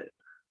surrogate.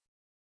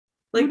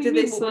 Like, did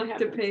they still have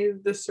to pay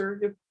the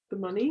surrogate the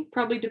money?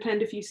 Probably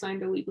depend if you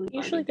signed a legally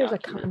binding usually there's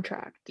document. a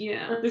contract.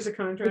 Yeah. There's a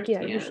contract.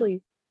 Like,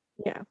 usually,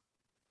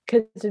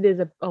 because it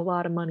is a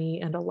lot of money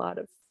and a lot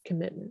of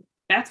commitment.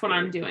 That's what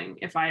I'm doing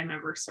if I am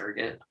ever a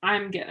surrogate.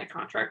 I'm getting a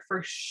contract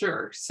for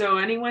sure. So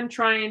anyone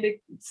trying to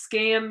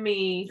scam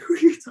me, who are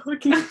you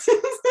talking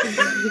to?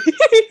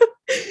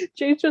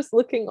 Jane's just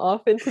looking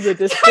off into the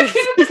distance.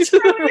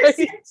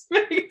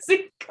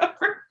 Amazing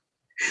cover.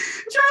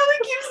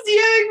 Charlie keeps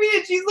DMing me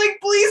and she's like,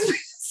 please be a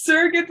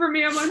surrogate for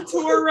me. I'm on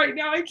tour right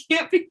now. I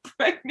can't be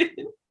pregnant.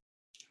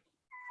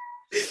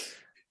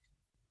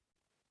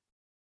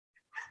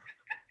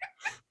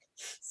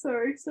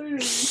 Sorry. She's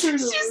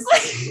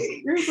like,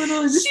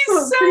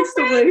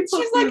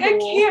 I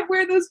can't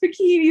wear those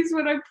bikinis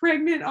when I'm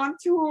pregnant on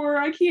tour.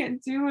 I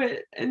can't do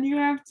it. And you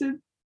have to.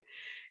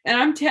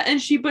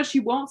 And she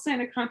won't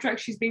sign a contract.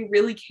 She's being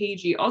really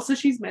cagey. Also,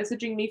 she's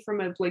messaging me from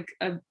a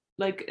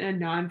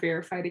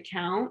non-verified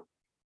account.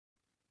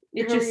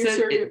 It just says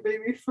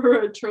baby for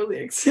a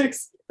Charlie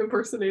XX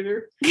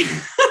impersonator.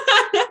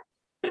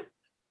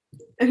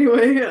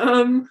 Anyway,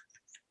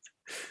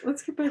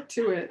 let's get back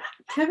to it.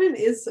 Kevin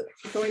is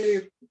going to be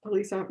a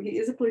police officer. He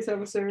is a police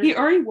officer. He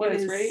already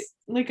was, right?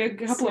 Like a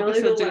couple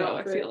episodes ago,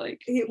 I feel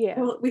like.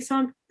 Well, we saw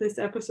him this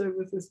episode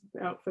with his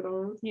outfit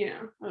on.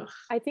 Yeah. Ugh.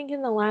 I think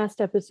in the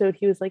last episode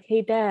he was like,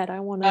 "Hey, Dad, I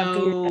want to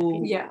be your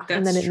deputy." Yeah,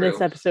 and then in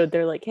this episode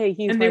they're like, "Hey,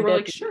 he's and my they were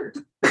deputy."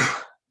 like,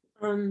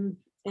 "Sure."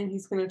 And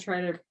he's gonna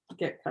try to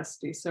get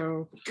custody.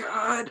 So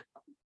God,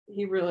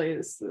 he really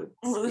is the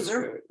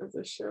loser of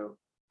the show.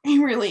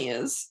 He really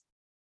is.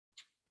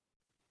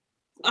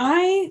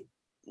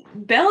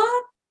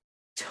 Bella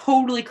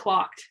totally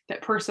clocked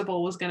that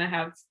Percival was going to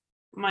have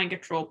mind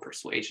control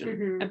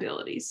persuasion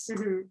abilities.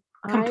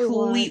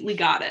 Completely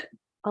got it.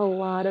 a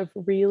lot of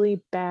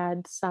really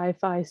bad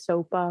sci-fi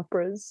soap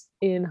operas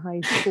in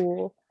high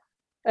school.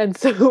 And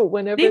so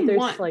whenever Name there's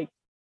one. like,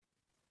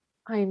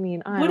 I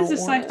mean, what is a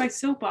sci-fi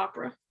soap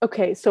opera?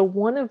 Okay, so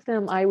one of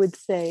them I would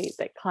say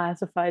that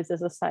classifies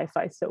as a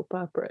sci-fi soap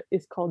opera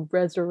is called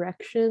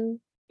Resurrection,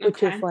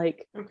 which is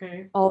like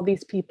all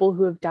these people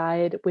who have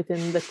died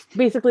within the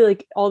basically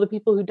like all the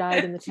people who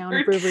died in the town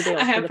of Riverdale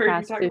for the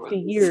past 50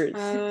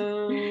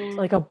 years.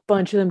 Like a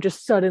bunch of them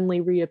just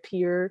suddenly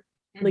reappear,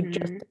 like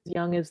just as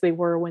young as they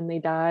were when they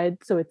died.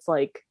 So it's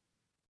like,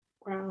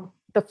 wow.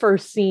 The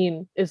first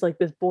scene is like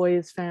this boy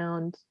is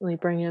found and they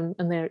bring him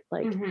and they're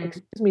like,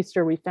 excuse me,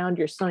 sir, we found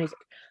your son. He's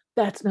like,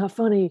 that's not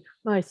funny.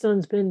 My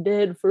son's been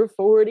dead for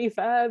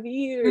 45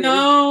 years.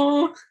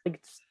 No. Like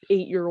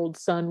 8-year-old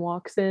son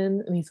walks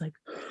in and he's like,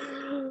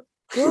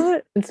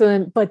 what? And so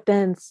then, but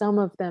then some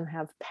of them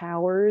have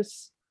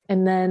powers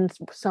and then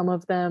some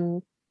of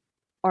them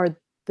are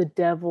the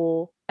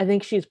devil. I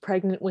think she's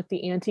pregnant with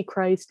the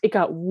Antichrist. It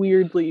got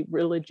weirdly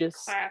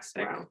religious.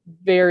 Classic. Wow.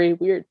 Very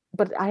weird.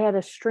 But I had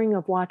a string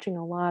of watching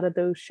a lot of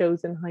those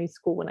shows in high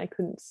school when I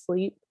couldn't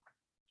sleep.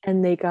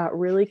 And they got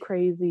really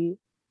crazy.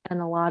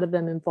 And a lot of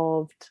them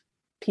involved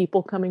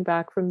people coming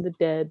back from the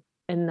dead.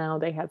 And now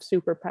they have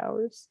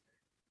superpowers.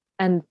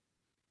 And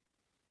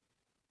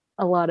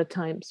a lot of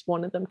times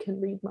one of them can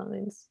read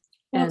minds.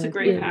 Well, it's a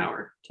great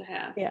power to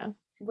have. Yeah.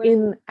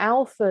 In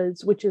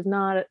Alphas, which is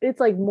not, it's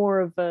like more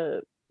of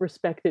a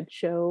respected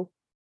show,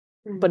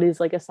 but is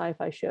like a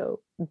sci-fi show,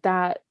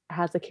 that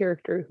has a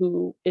character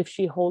who, if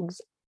she holds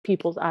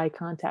people's eye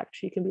contact,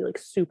 she can be like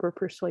super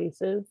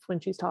persuasive when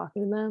she's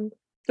talking to them.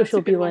 So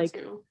she'll be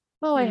like,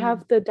 oh, I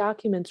have the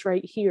documents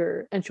right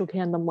here, and she'll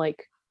hand them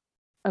like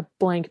a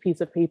blank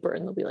piece of paper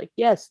and they'll be like,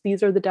 yes,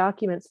 these are the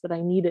documents that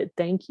I needed,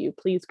 thank you,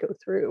 please go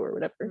through, or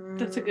whatever.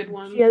 That's a good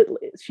one.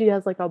 She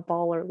has like a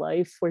baller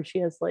life where she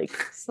has like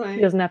she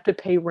doesn't have to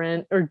pay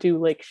rent or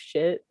do like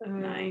shit.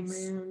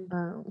 Nice.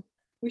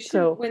 We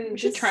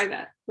should try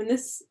that when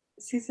this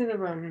season of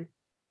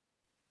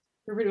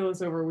Riverdale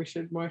is over. We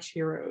should watch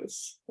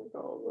Heroes. Like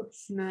all of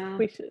us. No,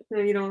 we should.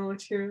 No, you don't want to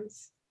watch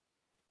Heroes.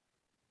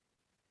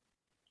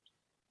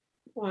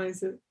 Why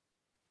is it?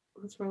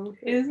 What's wrong with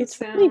it?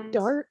 It's really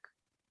dark.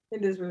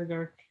 It is really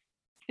dark.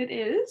 It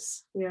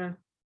is? Yeah.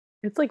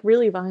 It's like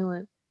really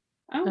violent.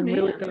 Oh, man.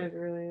 Really dark. It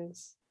really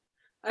is.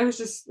 I was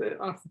just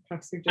off the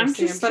cuff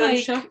suggesting, I'm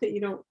shocked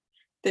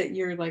that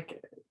you're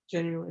like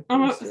genuinely.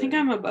 I think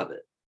I'm above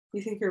it.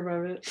 You think you're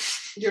above it?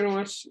 Do you want to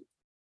watch?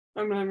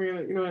 I'm not even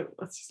gonna. You know what?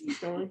 Let's just keep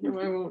going. I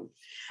won't.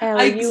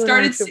 I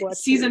started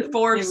season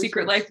 4 of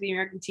Secret Life of the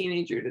American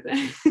Teenager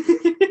today.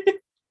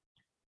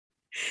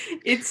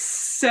 It's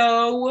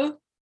so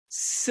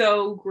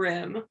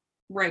grim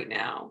right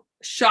now.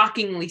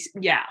 Shockingly,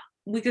 yeah.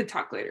 We could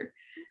talk later.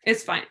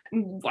 It's fine.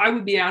 I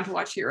would be down to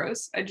watch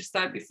Heroes. I just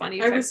thought it'd be funny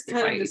if I was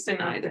kind of just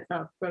denied it.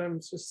 But I'm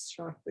just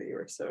shocked that you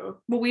were so.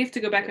 Well, we have to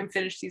go back and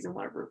finish season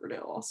 1 of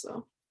Riverdale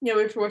also. Yeah,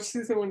 we have to watch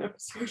season 1,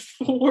 episode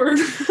 4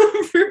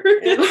 of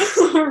Riverdale.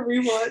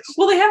 Rewatch.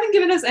 Well, they haven't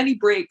given us any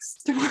breaks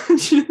to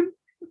watch it.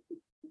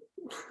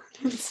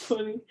 It's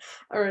funny.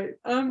 All right.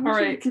 All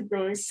right. Keep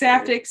going.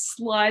 Sapphic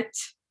slut.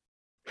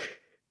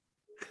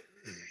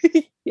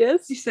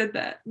 Yes, she said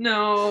that.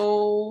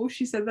 No,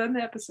 she said that in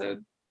the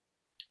episode.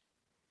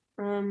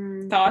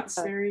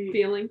 Thoughts,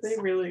 feelings. They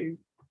really. It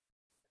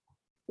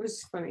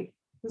was funny.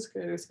 It was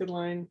good. It was a good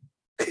line.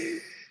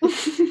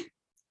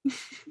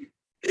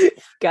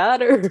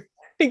 Got her.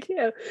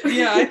 Yeah.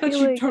 Yeah, I thought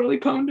she totally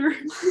pwned her.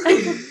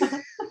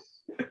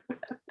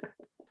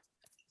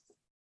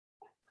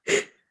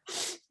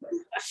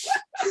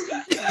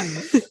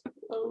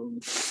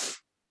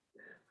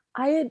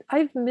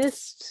 I've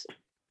missed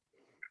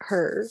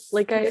her.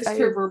 Like I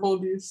her verbal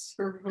abuse.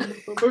 Her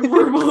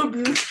verbal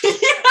abuse.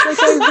 Like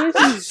I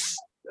wish.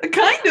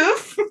 Kind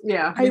of.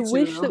 Yeah. I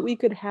wish that we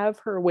could have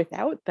her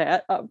without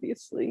that,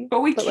 obviously.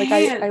 But we can't. Like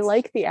I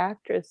like the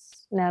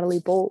actress Natalie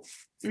Bolt.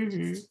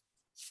 Mm-hmm.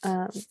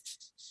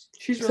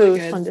 She's really so it was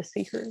good. Fun to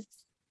see her.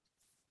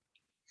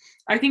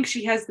 I think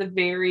she has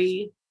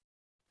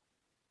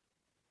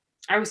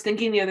I was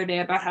thinking the other day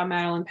about how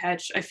Madeline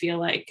Petch, I feel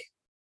like,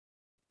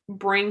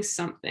 brings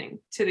something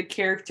to the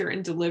character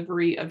and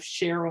delivery of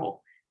Cheryl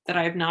that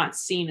I have not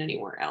seen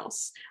anywhere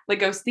else.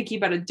 Like I was thinking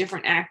about a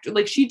different actor.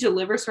 Like she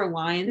delivers her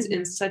lines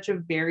in such a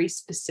very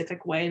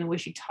specific way in the way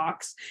she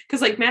talks.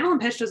 Because like Madeline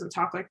Petch doesn't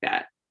talk like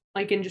that.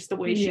 Like in just the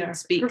way she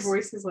speaks. Her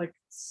voice is like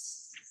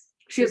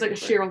she has like a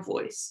Cheryl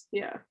voice.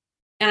 Yeah.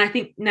 And I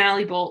think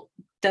Natalie Bolt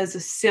does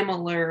a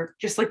similar,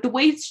 just like the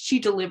way she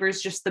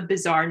delivers just the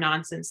bizarre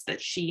nonsense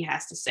that she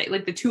has to say.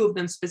 Like the two of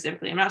them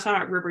specifically. I'm not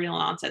talking about Riverdale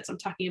nonsense. I'm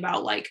talking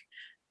about like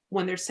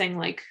when they're saying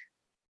like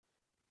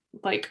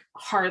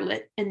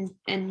harlot and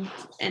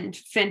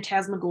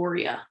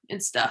phantasmagoria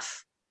and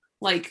stuff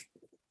like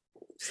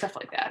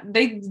that.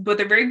 But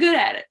they're very good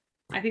at it.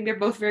 I think they're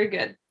both very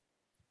good.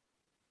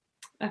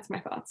 That's my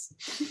thoughts.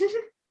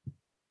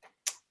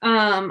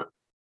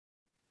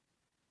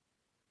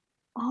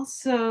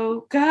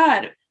 Also,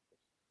 God,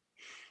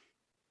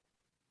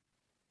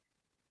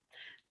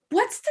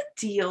 what's the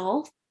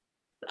deal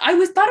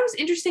thought it was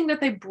interesting that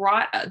they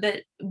brought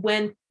that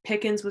when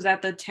Pickens was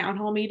at the town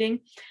hall meeting,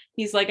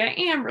 he's like, I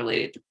am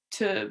related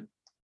to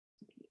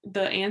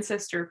the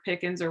ancestor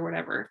Pickens or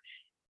whatever.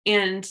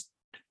 And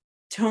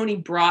Tony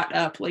brought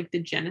up like the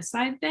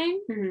genocide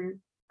thing. Mm-hmm.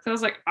 So I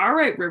was like, all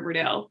right,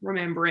 Riverdale,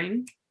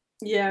 remembering.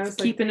 Yeah, I was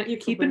keeping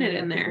it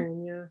in there.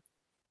 Again, yeah.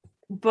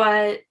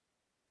 But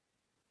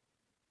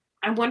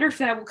I wonder if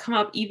that will come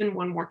up even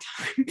one more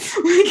time.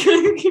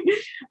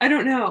 I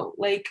don't know.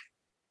 Like,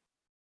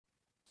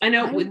 I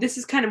know this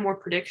is kind of more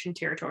prediction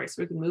territory,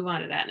 so we can move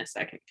on to that in a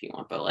second if you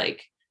want. But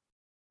like,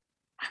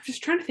 I'm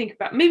just trying to think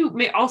about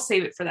maybe I'll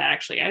save it for that.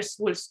 Actually, I just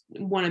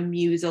want to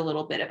muse a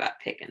little bit about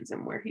Pickens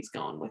and where he's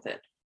going with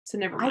it. So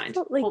never mind. I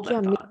felt like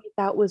maybe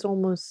that was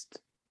almost.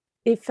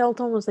 It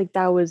felt almost like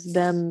that was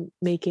them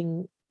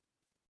making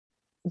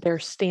their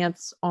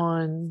stance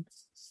on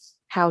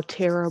how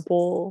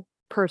terrible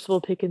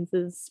Percival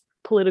Pickens's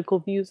political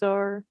views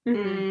are,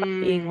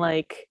 being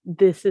like,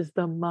 this is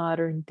the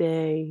modern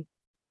day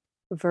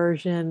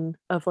version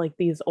of like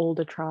these old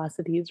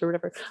atrocities or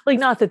whatever. Like,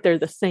 not that they're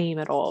the same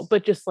at all,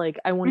 but just like,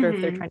 I wonder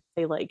if they're trying to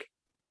say like,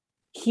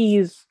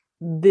 he's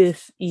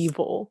this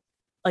evil,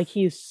 like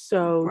he's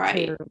so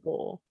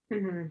terrible,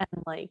 and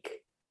like,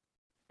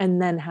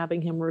 and then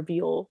having him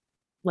reveal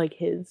like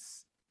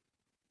his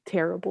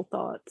terrible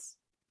thoughts.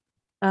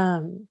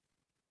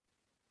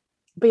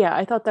 But yeah,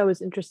 I thought that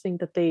was interesting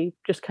that they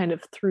just kind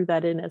of threw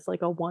that in as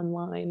like a one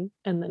line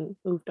and then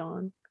moved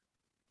on.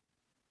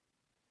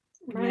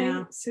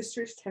 My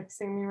sister's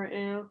texting me right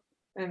now,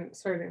 and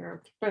sorry to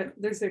interrupt, but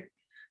this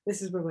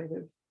is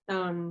related.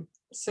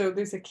 So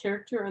there's a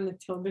character on the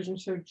television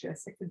show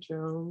Jessica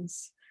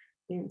Jones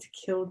named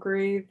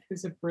Kilgrave,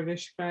 who's a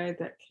British guy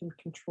that can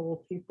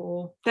control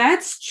people.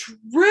 That's true.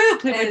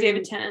 Played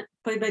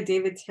by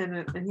David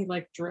Tennant, and he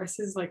like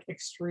dresses like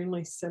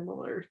extremely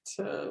similar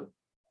to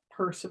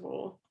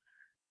Percival,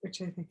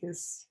 which I think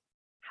is.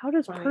 How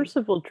does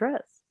Percival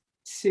dress?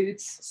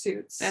 Suits.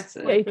 That's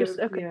it. Like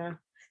yeah.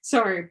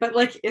 Sorry, but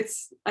like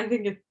it's. I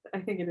think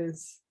it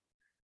is.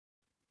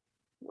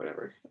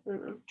 Whatever. I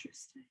don't know.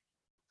 Interesting.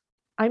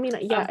 I mean,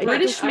 yeah, a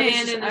British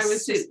man in a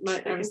suit.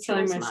 I was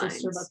telling my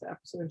sister about the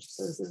episode, and she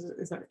says,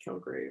 "Is that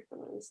Kilgrave?"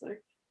 And I was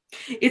like,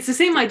 "It's the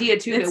same idea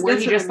too, though, where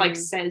he just like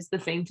says the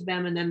thing to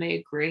them, and then they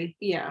agree."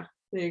 Yeah,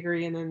 they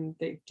agree, and then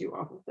they do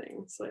awful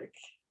things. Like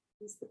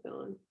he's the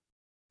villain.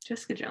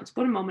 Jessica Jones.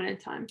 What a moment in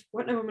time.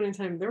 What a moment in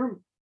time.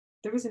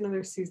 There was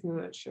another season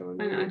of that show.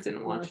 I know I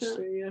didn't watch it.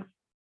 Yeah.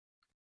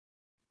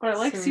 But I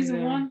like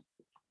season 1.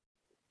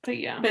 But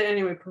yeah. But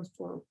anyway,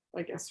 Percival,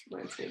 I guess,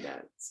 reminds me of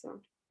that.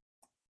 So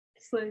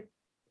it's like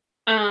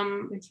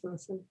thanks for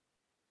listening.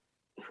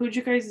 Who'd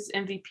you guys'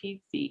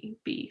 MVP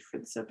be for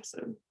this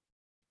episode?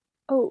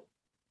 Oh,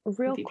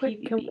 real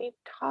quick, can we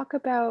talk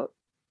about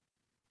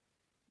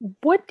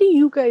what do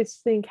you guys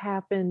think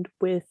happened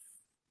with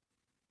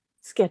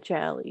Sketch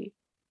Alley?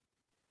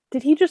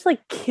 Did he just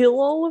like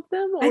kill all of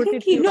them? Or I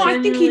think he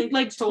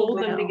like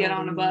told them to get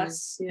on a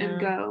bus and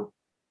go.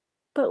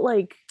 But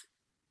like,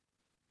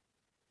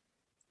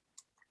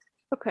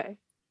 okay.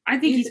 I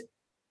think he's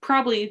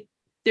probably,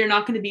 they're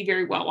not going to be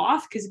very well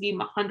off because he gave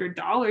him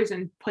 $100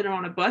 and put him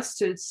on a bus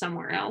to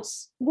somewhere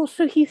else. Well,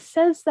 so he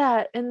says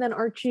that, and then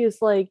Archie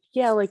is like,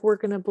 yeah, like, we're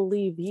going to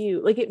believe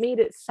you. Like, it made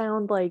it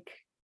sound like,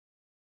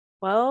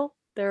 well,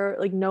 they're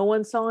like, no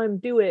one saw him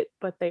do it,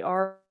 but they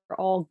are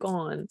all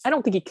gone. I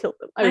don't think he killed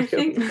them. I was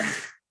joking.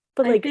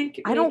 But like,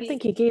 I don't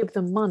think he gave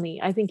them money.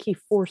 I think he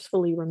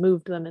forcefully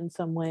removed them in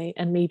some way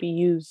and maybe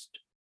used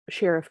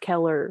Sheriff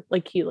Keller,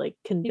 like he like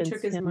convinced him.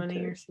 He took his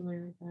money or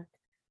something like that.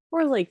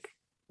 Or like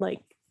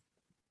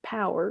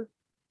power.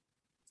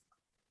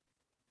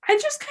 I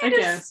just kind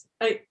of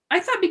I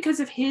thought because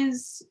of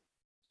his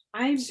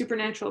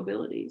supernatural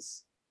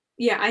abilities.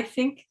 Yeah, I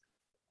think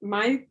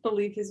my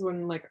belief is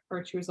when like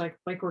Archie was like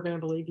we're gonna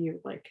believe you,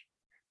 like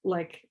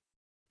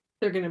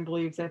they're gonna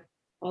believe that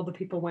all the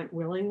people went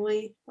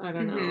willingly. I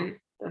don't know.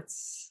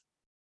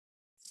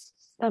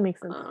 That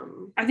makes sense.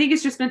 I think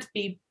it's just meant to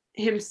be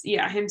him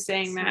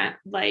saying that,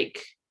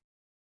 like,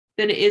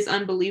 that it is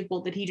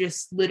unbelievable that he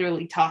just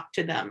literally talked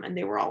to them and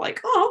they were all like,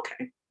 oh,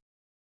 okay.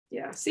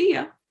 Yeah, see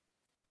ya.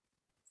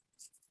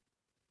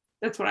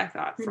 That's what I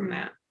thought from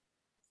that.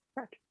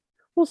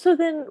 Well, so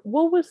then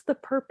what was the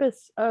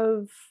purpose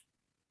of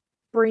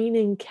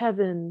braining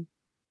Kevin?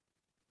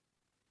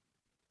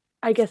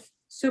 I guess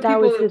so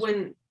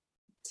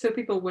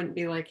people wouldn't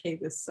be like, hey,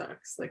 this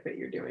sucks, like that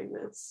you're doing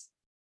this.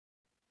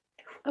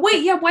 Okay.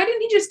 Wait, yeah, why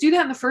didn't he just do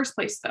that in the first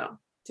place though?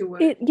 To what?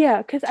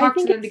 Because I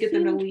think to them to get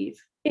them to leave.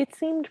 It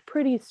seemed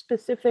pretty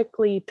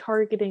specifically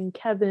targeting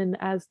Kevin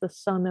as the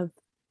son of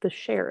the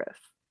sheriff.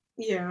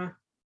 Yeah.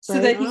 So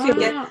that he could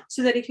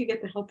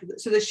get the help of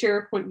it. So the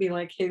sheriff wouldn't be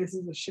like, hey, this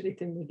is a shitty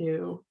thing to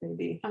do,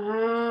 maybe.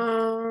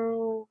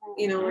 Oh.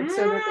 You know, like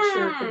so that the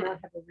sheriff would not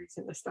have a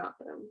reason to stop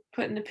them.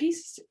 Putting the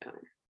pieces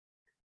together.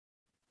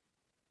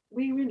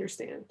 We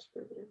understand.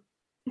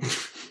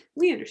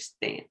 We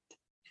understand.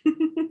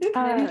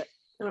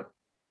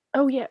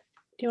 Oh yeah.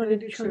 Do you want to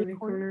do Tony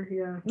Corner?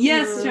 Yeah.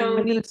 Yes,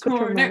 Tony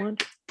Corner.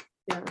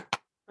 Yeah.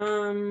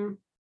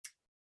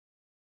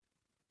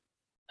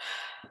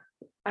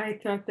 I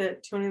thought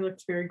that Tony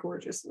looked very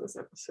gorgeous in this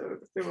episode.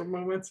 There were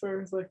moments where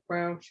I was like,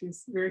 wow,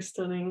 she's very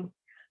stunning.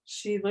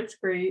 She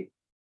looked great.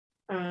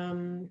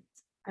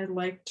 I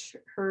liked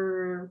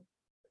her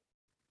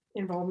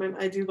involvement.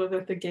 I do love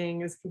that the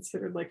gang is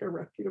considered like a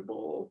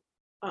reputable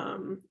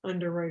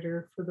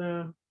underwriter for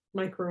the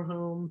micro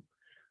home.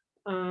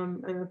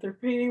 And that they're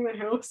painting the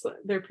house,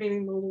 they're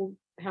painting the little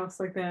house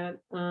like that.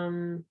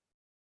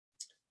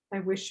 I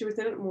wish she was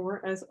in it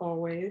more, as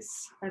always.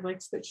 I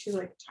liked that she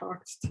like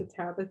talked to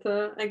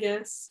Tabitha, I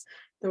guess,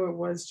 though it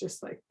was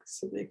just like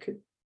so they could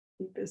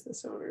be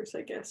business owners,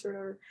 I guess, or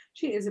whatever.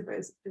 She is a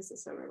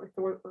business owner, like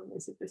the work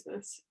is a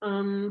business.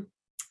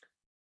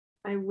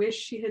 I wish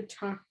she had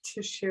talked to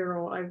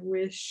Cheryl. I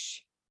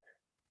wish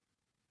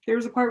there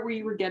was a part where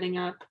you were getting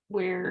up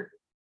where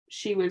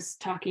she was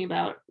talking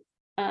about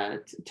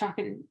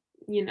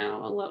being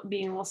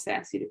a little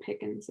sassy to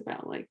Pickens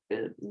about like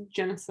the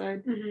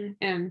genocide,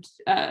 and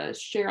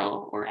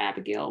Cheryl or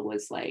Abigail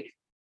was like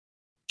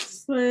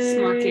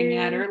smirking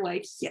at her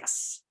like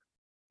yes.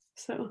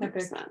 So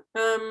epic.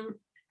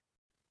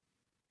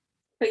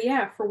 But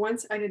yeah, for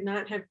once I did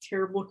not have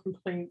terrible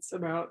complaints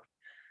about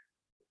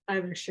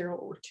either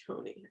Cheryl or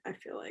Tony. I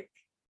feel like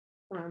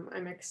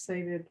I'm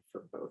excited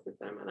for both of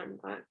them, and I'm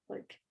not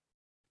like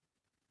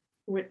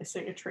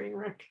witnessing a train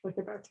wreck like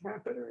about to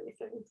happen or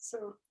anything.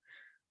 So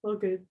all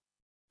good.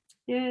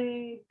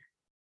 Yay.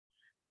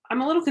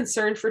 I'm a little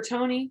concerned for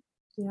Tony.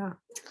 Yeah.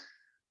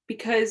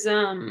 Because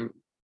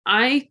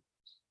I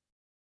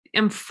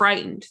am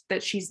frightened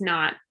that she's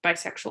not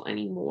bisexual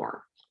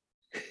anymore.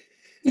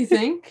 You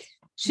think?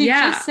 She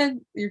just said,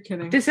 you're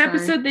kidding. This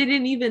episode they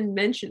didn't even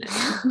mention it.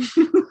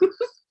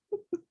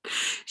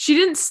 She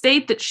didn't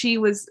state that she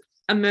was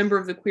a member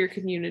of the queer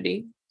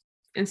community.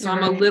 And so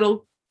I'm a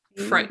little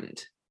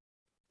frightened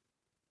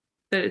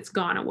that it's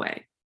gone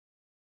away.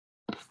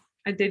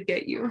 I did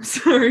get you. I'm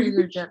sorry.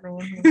 You're jet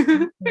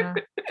man. Yeah.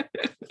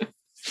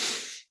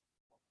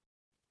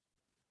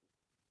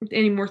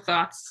 Any more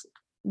thoughts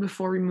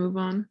before we move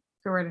on?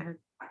 Go right ahead.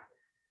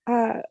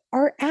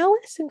 Are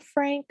Alice and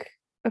Frank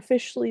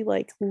officially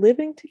like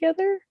living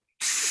together?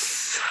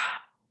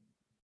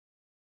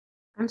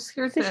 I'm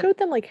scared they showed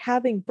them like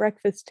having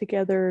breakfast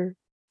together.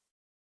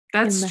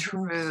 That's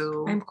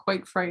true. I'm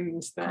quite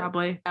frightened that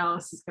probably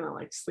Alice is gonna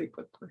like sleep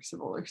with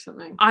Percival or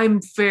something. I'm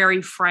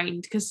very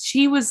frightened because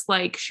she was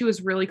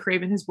really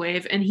craving his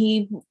wave, and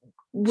he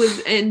was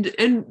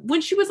and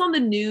when she was on the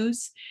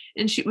news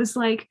and she was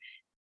like,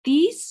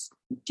 these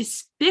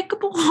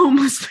despicable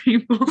homeless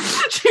people,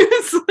 she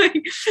was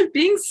like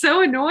being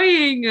so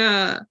annoying.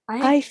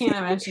 I can't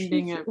imagine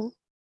being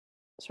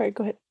sorry,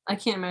 go ahead. I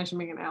can't imagine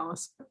being an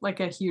Alice, like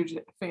a huge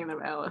fan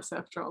of Alice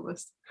after all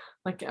this.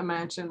 Like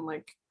imagine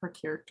like her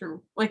character,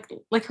 like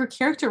her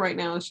character right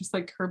now is just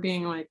like her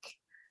being like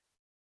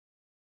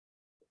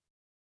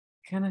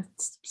kind of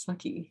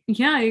sucky.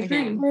 Yeah, I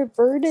agree.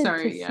 Reverted to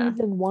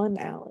season 1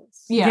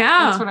 Alice. Yeah,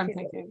 that's what I'm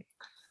thinking.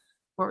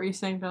 What were you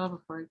saying, Bella,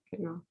 before I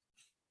cut you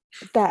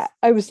off? That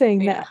I was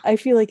saying that I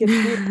feel like it's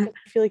weird.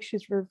 I feel like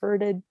she's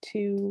reverted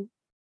to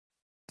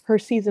her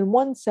season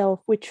 1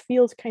 self, which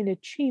feels kind of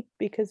cheap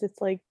because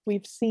it's like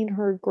we've seen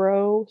her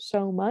grow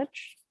so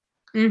much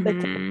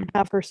that to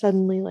have her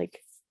suddenly like,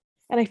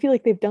 and I feel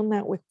like they've done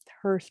that with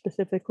her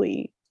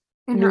specifically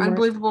and her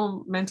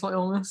unbelievable mental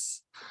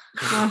illness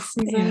last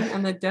season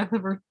and the death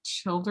of her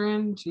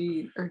children,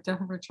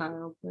 death of her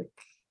child, like,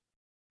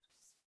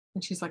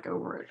 and she's like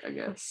over it, I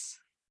guess.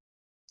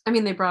 I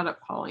mean, they brought up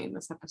Polly in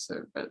this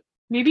episode, but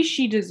maybe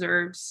she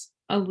deserves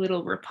a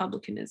little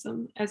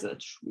republicanism as a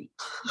treat.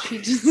 She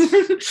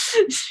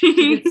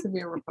gets to be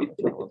a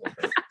Republican a little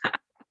bit.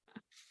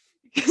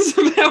 Because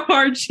of how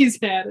hard she's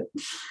had it.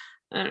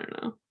 I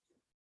don't know.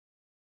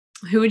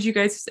 Who would you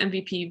guys'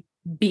 MVP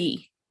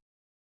be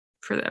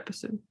for the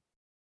episode?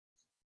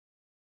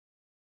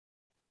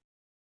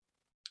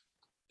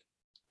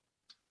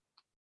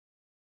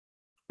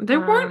 There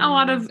weren't a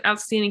lot of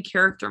outstanding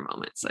character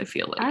moments, I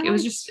feel like. It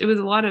was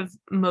a lot of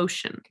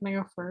emotion. Can I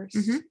go first?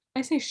 Mm-hmm.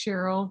 I say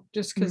Cheryl,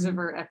 just because of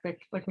her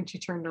epic, like when she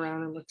turned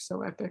around and looked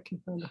so epic in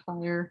front of the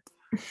fire.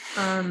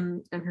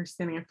 And her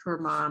standing up to her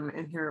mom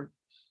and her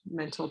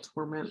mental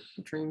torment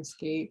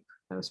dreamscape.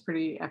 That was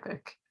pretty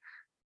epic.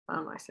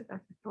 I said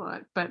epic a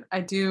lot. But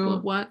I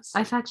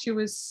thought it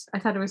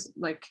was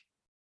like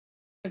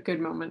a good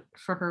moment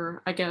for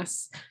her, I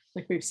guess.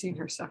 Like we've seen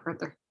her suffer at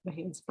the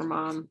hands of her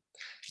mom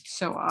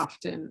so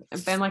often.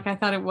 And then like I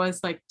thought it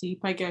was like deep,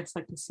 I guess,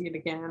 like to see it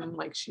again.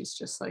 Like she's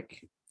just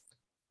like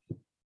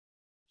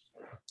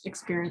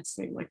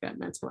experiencing like that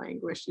mental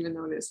anguish, even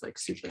though it is like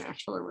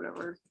supernatural or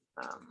whatever.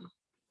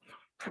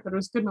 But it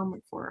was a good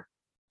moment for her.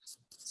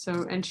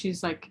 So, and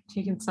she's like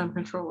taking some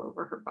control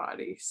over her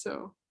body.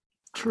 So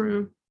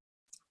true.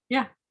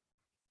 Yeah.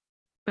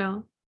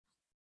 Belle?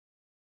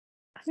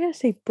 I'm gonna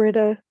say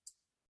Britta.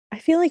 I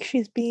feel like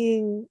she's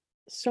being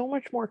so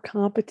much more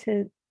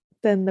competent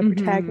than the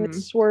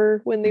protagonists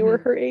were when they were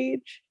her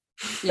age.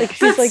 Yeah, like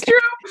she's like true.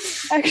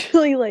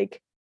 Actually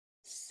like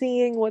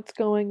seeing what's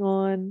going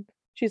on.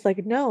 She's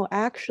like, no,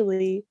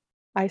 actually,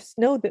 I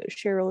know that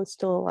Cheryl is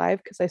still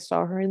alive because I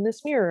saw her in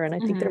this mirror and I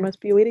think there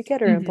must be a way to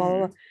get her and blah,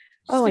 blah, blah.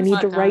 Oh, I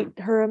need to write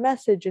her a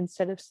message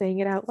instead of saying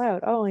it out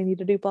loud. Oh, I need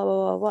to do blah,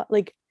 blah, blah, blah.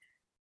 Like,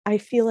 I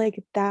feel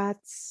like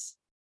that's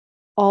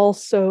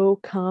also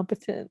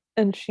competent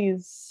and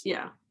she's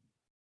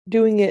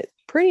doing it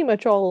pretty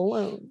much all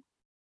alone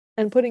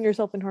and putting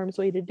herself in harm's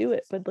way to do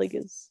it, but like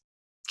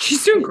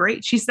she's doing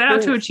great. She set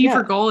out to achieve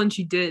her goal and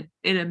she did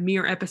in a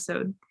mere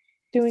episode.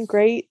 Doing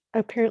great.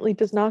 Apparently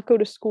does not go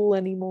to school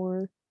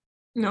anymore.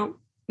 Nope.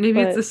 Maybe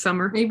it's the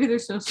summer. Maybe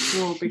there's no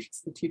school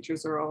because the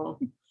teachers are all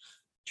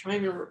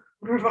trying to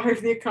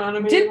revive the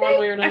economy in one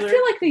way or another. I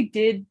feel like they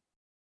did.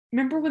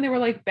 Remember when they were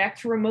like back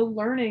to remote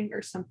learning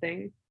or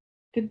something?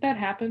 Did that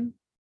happen?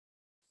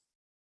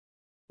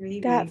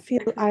 Maybe.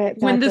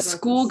 When the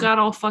school got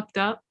all fucked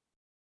up.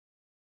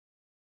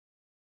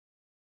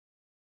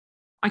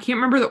 I can't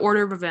remember the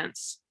order of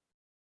events.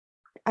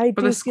 I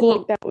do feel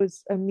like that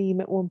was a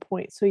meme at one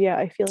point. So yeah,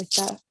 I feel like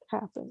that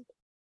happened.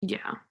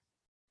 Yeah.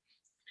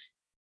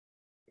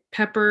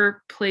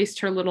 Pepper placed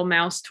her little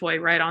mouse toy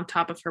right on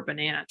top of her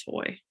banana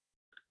toy.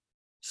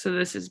 So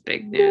this is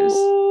big news.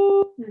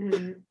 Oh,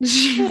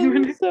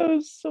 that's so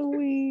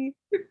sweet.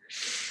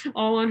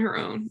 All on her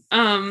own.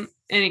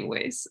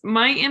 Anyways,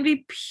 my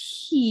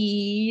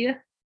MVP,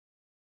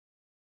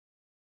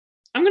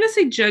 I'm gonna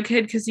say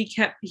Jughead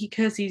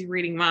because he's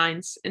reading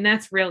minds, and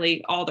that's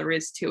really all there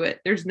is to it.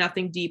 There's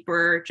nothing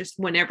deeper. Just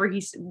whenever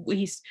he's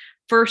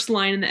first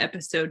line in the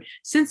episode,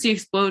 since the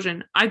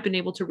explosion, I've been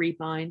able to read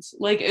minds.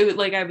 Like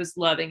I was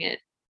loving it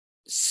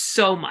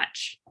so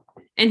much,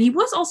 and he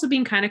was also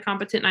being kind of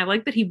competent. And I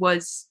like that he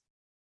was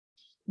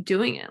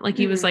doing it. Like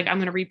he was like, I'm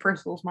gonna read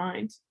Percival's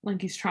mind.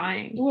 Like he's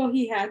trying. Well,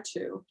 he had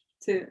to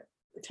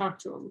talk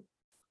to him.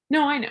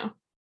 No, I know.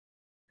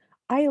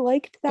 I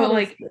liked that. But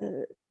like.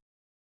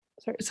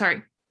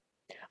 Sorry.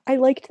 I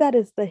liked that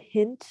as the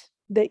hint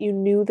that you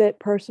knew that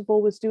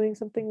Percival was doing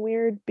something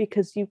weird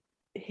because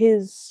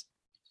his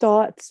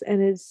thoughts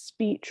and his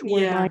speech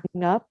were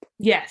lining up.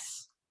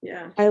 Yes.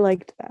 Yeah. I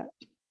liked that.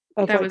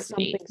 That was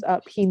something's neat.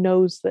 Up. He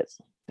knows that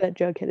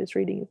Jughead is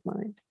reading his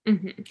mind.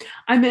 Mm-hmm.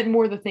 I meant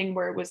more the thing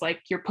where it was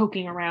like you're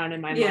poking around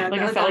in my mind. Like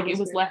I felt like it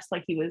was good. Less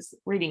like he was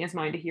reading his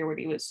mind to hear what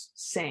he was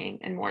saying,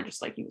 and more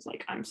just like he was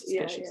like, I'm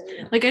suspicious.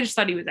 Yeah. Like I just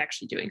thought he was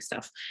actually doing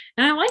stuff,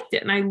 and I liked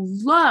it, and I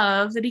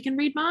love that he can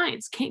read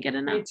minds. Can't get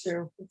enough. Me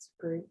too. It's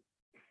great.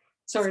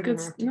 Sorry,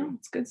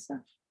 it's good stuff.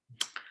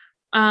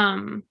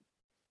 I'm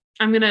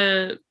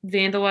gonna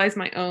vandalize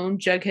my own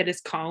Jughead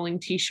is calling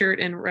t-shirt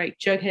and write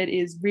Jughead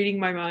is reading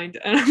my mind,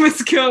 and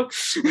let's go.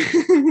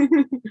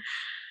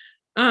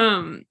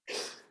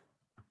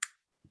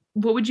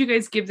 What would you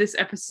guys give this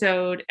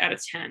episode out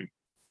of 10?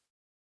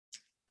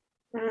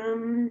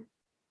 I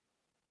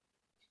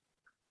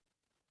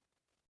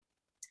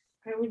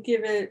would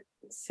give it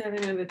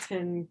 7 out of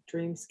 10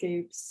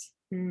 dreamscapes.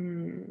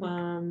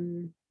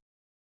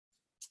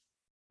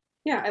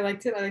 Yeah, I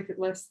liked it. I liked it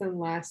less than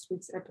last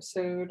week's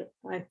episode.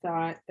 I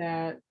thought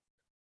that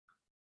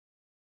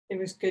it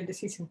was good to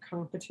see some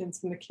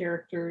competence in the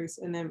characters,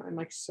 and then I'm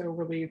like so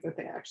relieved that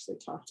they actually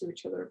talked to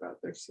each other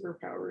about their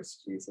superpowers.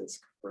 Jesus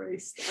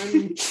Christ.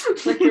 I'm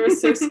like, I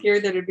was so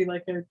scared that it'd be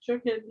like a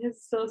Jughead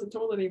still hasn't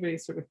told anybody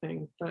sort of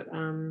thing. But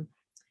it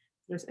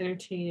was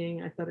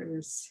entertaining. I thought it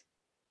was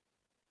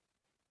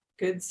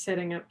good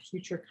setting up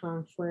future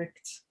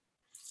conflict.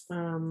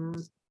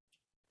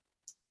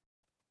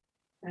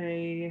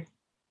 I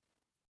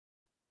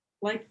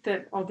like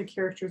that all the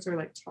characters are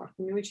like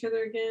talking to each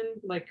other again,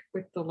 like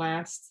with the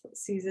last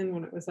season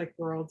when it was like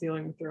we're all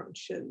dealing with their own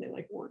shit and they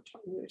like weren't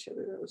talking to each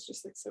other. That was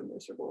just like so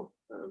miserable.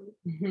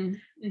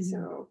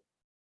 So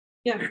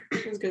yeah,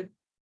 it was good.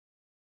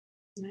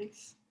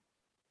 Nice.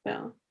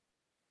 Well,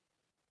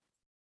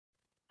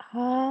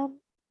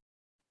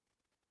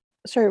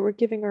 sorry, we're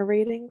giving our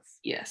ratings.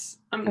 Yes,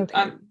 I'm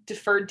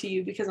deferred to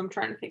you because I'm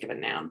trying to think of a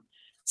noun.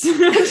 So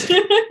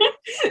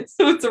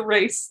it's a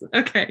race.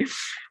 Okay.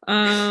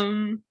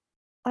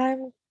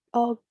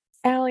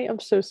 Allie, I'm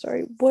so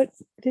sorry. What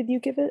did you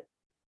give it?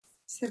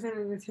 7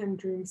 out of 10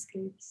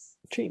 dreamscapes.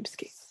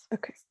 Dreamscapes.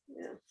 Okay.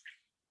 Yeah.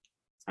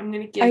 I'm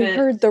gonna give it. I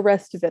heard the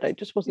rest of it. I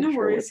just wasn't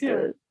sure what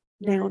the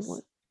noun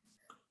was.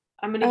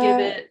 I'm gonna give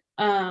it.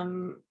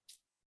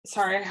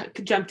 Sorry, I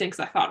jumped in because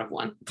I thought of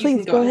one. Please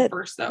you can go ahead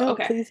first, though. No,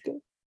 okay. Please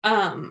go.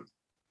 I'm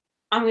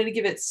gonna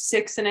give it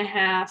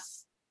 6.5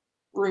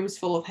 rooms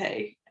full of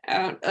hay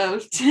out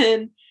of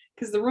 10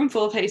 because the room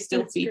full of hay is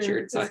still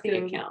featured, so I think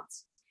it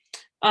counts.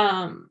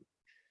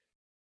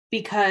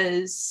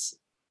 Because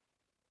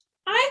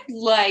I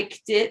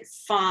liked it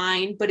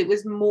fine, but it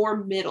was more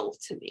middle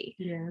to me.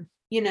 Yeah.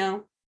 You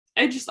know,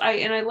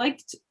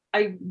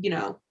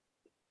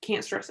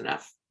 can't stress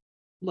enough,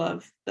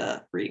 love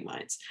the reading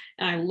minds,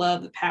 and I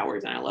love the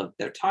powers, and I love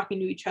they're talking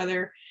to each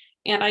other,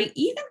 and I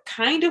even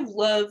kind of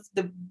love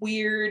the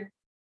weird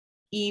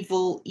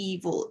evil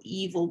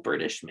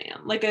British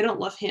man. Like I don't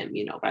love him,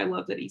 but I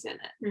love that he's in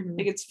it.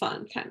 Like it's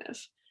fun kind of.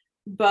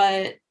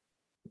 But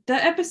the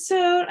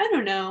episode, I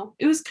don't know,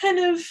 it was kind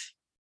of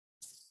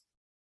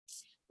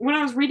when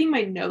I was reading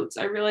my notes,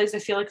 I realized I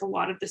feel like a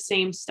lot of the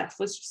same stuff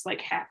was just like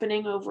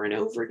happening over and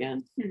over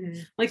again.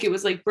 Like it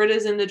was like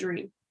Britta's in the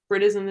dream,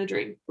 Britta's in the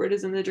dream,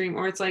 Britta's in the dream,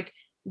 or it's like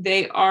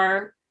they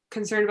are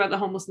concerned about the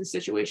homelessness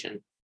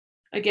situation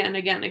again.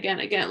 Like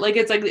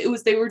it's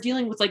like they were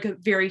dealing with like a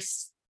very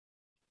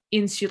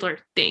insular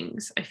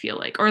things, I feel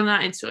like, or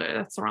not insular,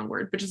 that's the wrong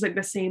word, but just like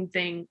the same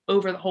thing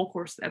over the whole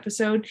course of the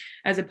episode,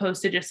 as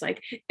opposed to just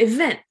like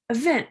event,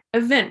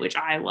 which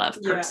I love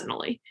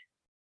personally.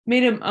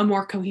 Made a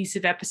more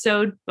cohesive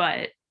episode,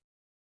 but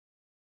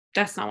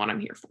that's not what I'm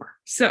here for.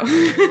 So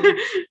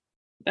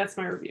that's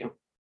my review.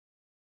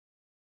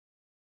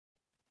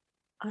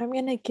 I'm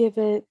gonna give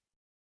it.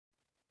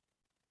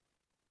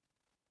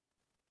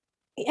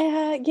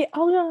 Yeah,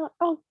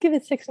 I'll give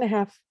it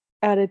 6.5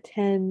 out of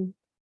 10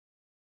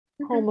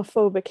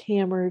 homophobic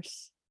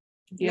hammers.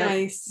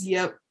 Nice.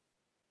 Yep.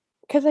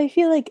 Because I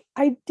feel like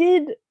I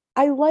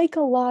like a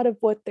lot of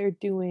what they're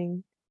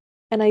doing.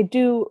 And I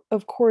do,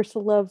 of course,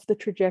 love the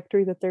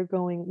trajectory that they're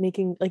going,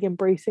 making, like,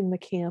 embracing the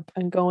camp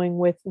and going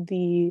with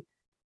the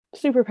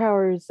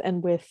superpowers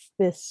and with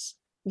this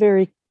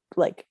very,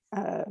 like,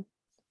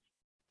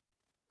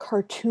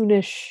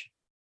 cartoonish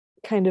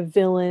kind of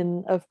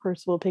villain of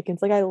Percival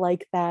Pickens. Like, I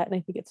like that, and I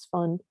think it's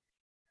fun.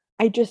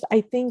 I think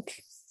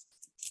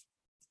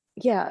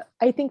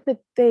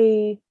that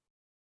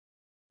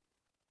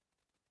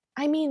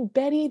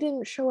Betty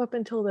didn't show up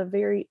until the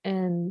very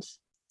end.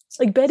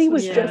 Like, Betty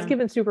was just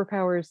given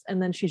superpowers,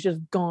 and then she's just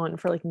gone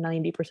for like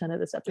 90% of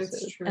this episode.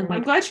 That's true. And like,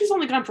 I'm glad she's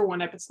only gone for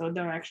one episode,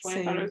 though.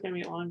 Actually, I thought it was gonna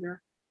be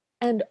longer.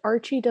 And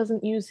Archie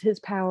doesn't use his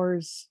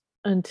powers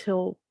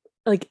until,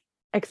 like,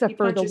 except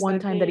for the one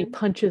time that he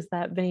punches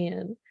that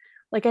van.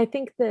 Like, I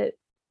think they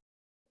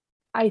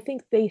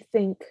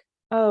think,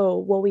 oh,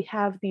 well, we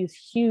have these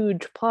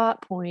huge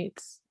plot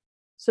points,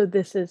 so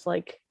this is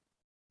like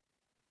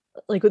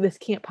this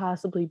can't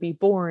possibly be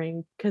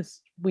boring because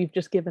we've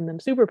just given them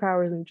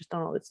superpowers and we've just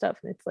done all this stuff.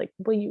 And it's like,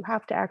 well, you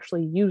have to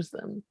actually use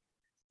them.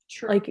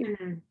 True. Like,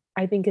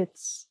 I think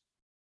it's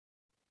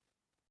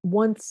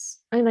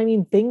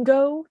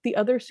Bingo, the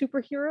other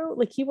superhero,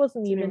 like, he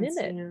wasn't even in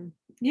it.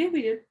 Yeah,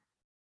 we did.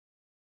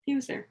 He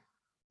was there.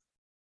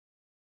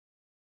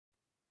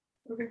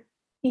 Okay.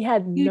 He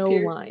had no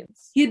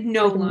lines. He had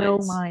no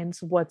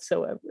lines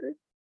whatsoever.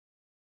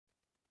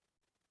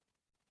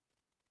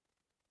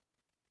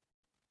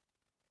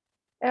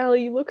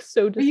 Allie, you look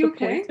so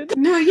disappointed. Are you okay?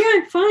 No, yeah,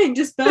 I'm fine.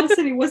 Just Bella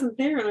said he wasn't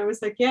there, and I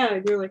was like, yeah.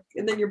 And you're like,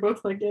 and then you're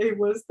both like, yeah, he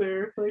was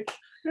there. Like,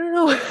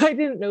 no, I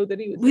didn't know that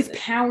he was. His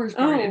powers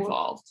weren't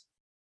involved.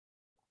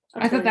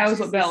 I thought that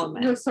was what Bella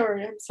meant. No,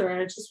 sorry. I'm sorry.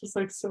 I just was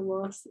like so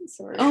lost. I'm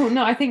sorry. Oh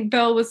no, I think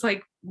Bella was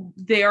like,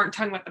 they aren't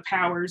talking about the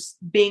powers.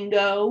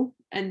 Bingo,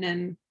 and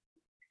then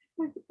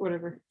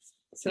whatever.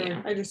 Sorry,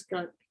 yeah. I just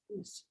got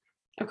confused.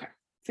 Okay,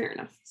 fair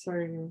enough.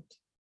 Sorry.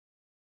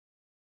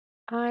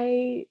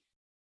 I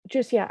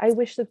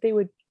wish that they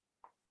would.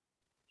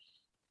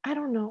 I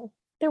don't know.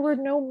 There were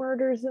no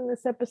murders in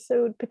this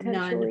episode,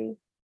 potentially. None.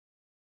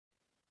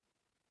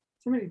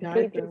 Somebody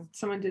died, though.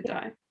 Someone did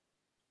die.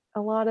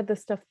 A lot of the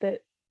stuff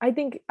that I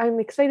think I'm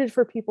excited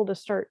for people to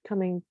start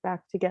coming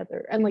back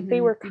together. And like, they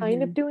were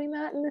kind of doing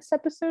that in this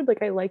episode.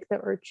 Like, I like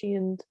that Archie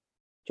and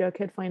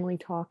Jughead finally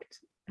talked.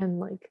 And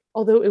like,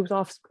 although it was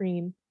off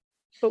screen,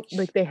 but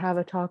like, they have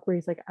a talk where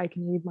he's like, I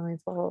can read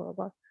minds, blah, blah, blah,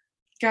 blah.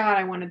 God,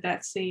 I wanted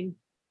that scene.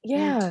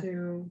 Yeah.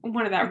 I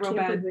wanted that real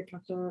bad. They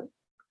got that.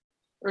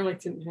 Or like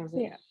didn't have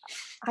it. Yeah.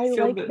 I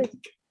like that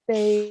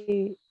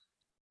they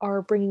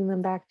are bringing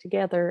them back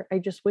together. I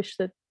just wish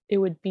that it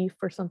would be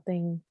for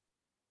something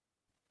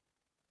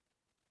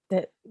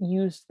that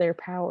used their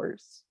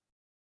powers.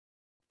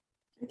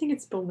 I think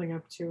it's building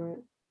up to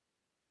it.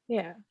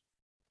 Yeah.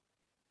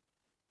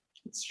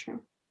 It's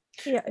true.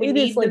 Yeah, we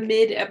need the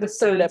mid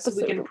episodes so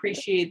we can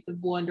appreciate the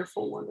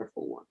wonderful,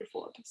 wonderful,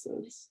 wonderful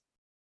episodes.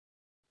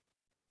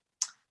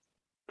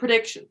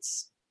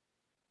 Predictions.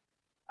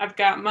 I've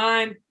got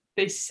mine.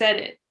 They said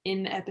it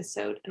in the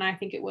episode, and I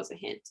think it was a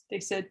hint. They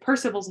said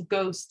Percival's a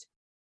ghost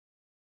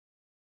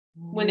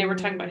when they were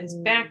talking about his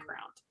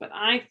background, but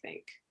I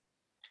think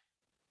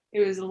it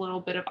was a little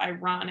bit of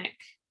ironic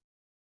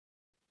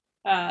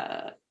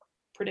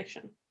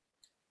prediction.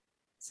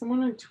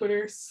 Someone on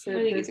Twitter said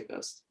I think it's a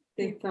ghost.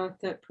 They thought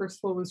that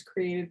Percival was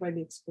created by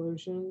the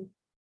explosion,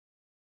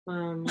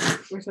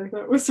 which I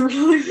thought was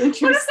really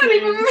interesting. What does that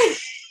even mean?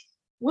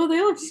 Well, they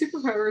all have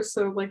superpowers,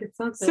 so like, it's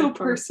not that so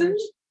person.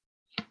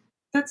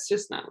 That's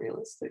just not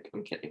realistic.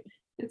 I'm kidding.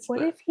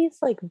 What if he's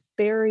like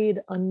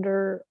buried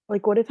under?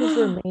 Like, what if his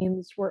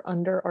remains were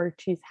under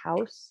Archie's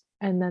house,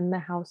 and then the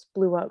house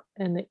blew up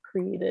and it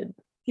created?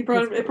 It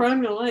brought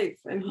him to life,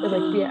 and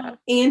like, yeah,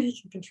 and he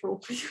can control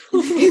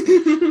people.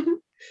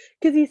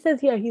 Because he says,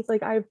 yeah, he's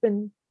like,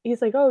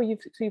 he's like, oh,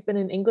 you've been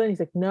in England? He's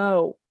like,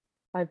 no,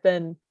 I've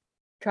been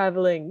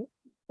traveling.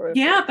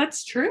 Yeah,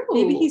 that's true.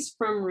 Maybe he's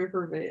from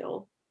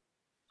Riverdale.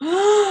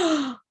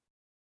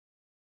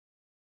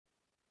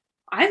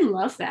 I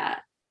love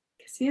that.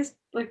 Because he has,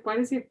 like, why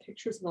does he have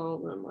pictures of all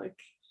of them? Like,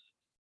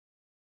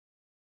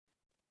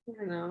 I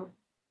don't know.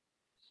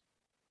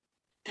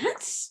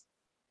 That's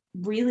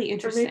really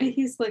interesting. Or maybe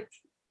he's like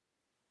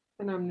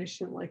an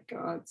omniscient, like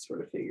God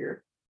sort of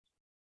figure.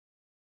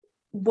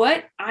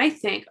 What I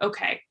think,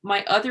 okay,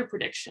 my other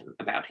prediction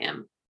about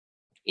him,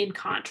 in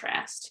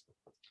contrast,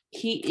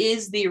 he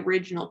is the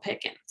original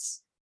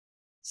Pickens.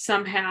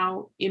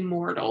 Somehow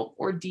immortal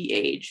or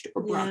de-aged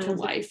or brought to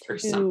life or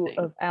something.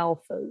 Of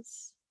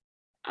alphas.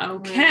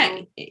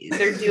 Okay. Wow.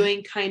 They're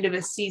doing kind of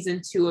a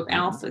season 2 of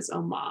Alphas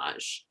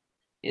homage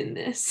in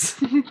this.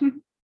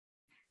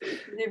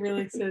 They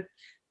really said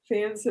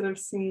fans that have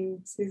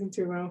seen season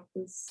 2 of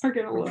Alphas are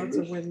gonna love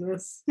to win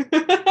this.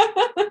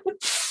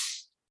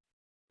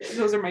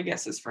 Those are my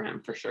guesses for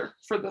him for sure.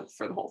 For the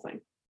whole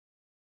thing.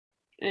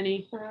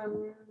 Any?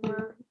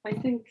 I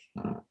think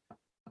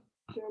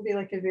there'll be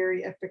like a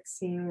very epic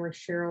scene where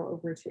Cheryl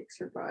overtakes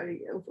her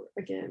body over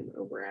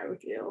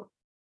Abigail.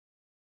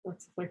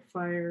 Lots of like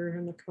fire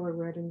and the color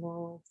red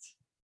involved.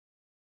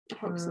 I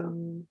hope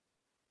so.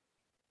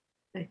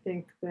 I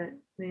think that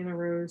Nana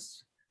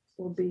Rose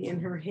will be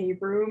in her hay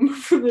room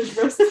for the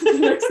rest of the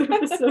next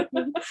episode.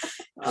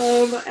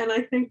 And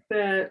I think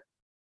that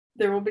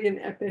there will be an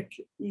epic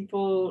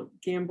evil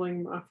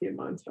gambling mafia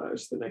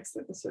montage the next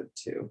episode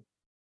too.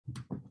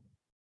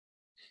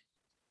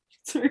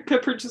 Sorry,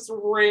 Pepper just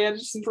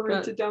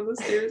sprinted down the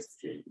stairs.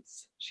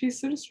 She's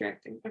so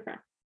distracting. Okay.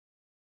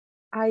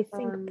 I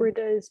think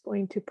Britta is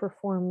going to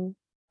perform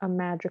a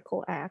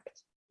magical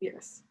act.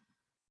 Yes.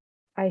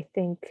 I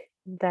think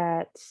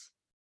that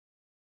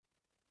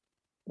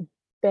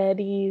I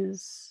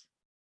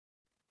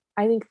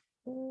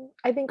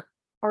think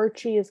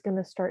Archie is going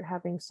to start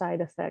having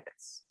side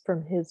effects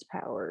from his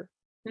power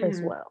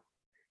as well.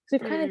 So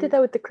we've kind of did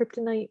that with the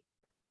kryptonite,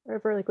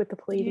 whatever, like with the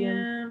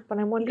palladium. But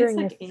I'm wondering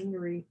if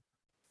angry.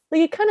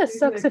 Like it kind of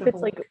sucks if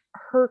it's like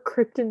her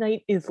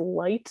kryptonite is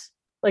light.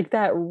 Like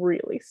that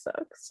really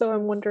sucks. So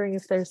I'm wondering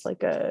if there's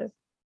like a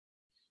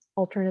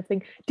alternative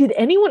thing. Did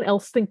anyone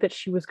else think that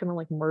she was gonna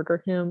like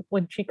murder him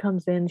when she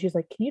comes in? She's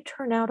like, "Can you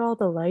turn out all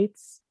the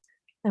lights?"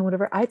 And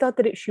whatever. I thought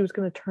that she was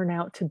gonna turn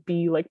out to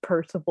be like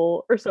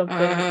Percival or something.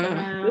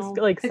 Just,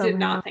 like, I did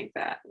not think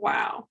that.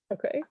 Wow.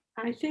 Okay.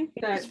 I think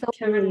that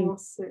Kevin will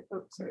say.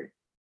 Oh, sorry.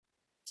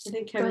 I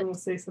think Kevin will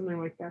say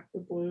something like "Back to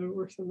Blue"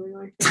 or something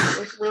like that.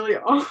 Like really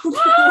awful.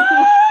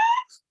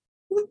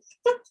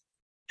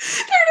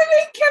 They're gonna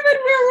make Kevin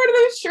wear one of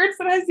those shirts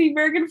that has the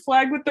American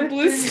flag with the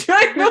blue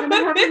stripe. They're gonna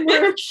have him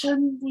wear a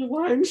blue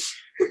line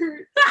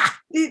shirt.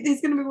 He's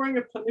gonna be wearing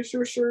a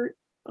Punisher shirt.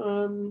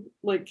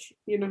 Like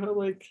you know how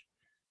like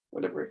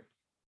whatever.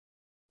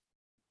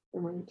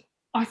 Never mind.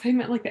 Oh, I thought you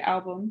meant like the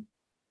album.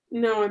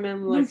 No, I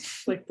meant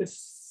like the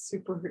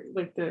super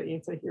like the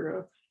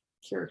anti-hero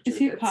character. Is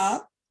he a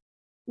cop?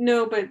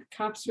 No, but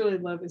cops really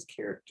love his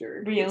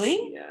character.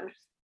 Really? Yeah.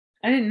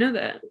 I didn't know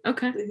that.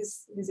 Okay.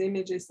 His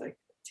image is like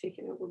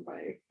taken over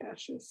by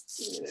fascists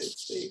in the United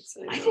States.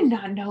 I did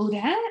not know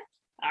that.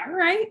 All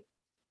right.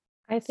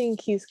 I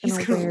think he's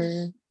gonna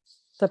wear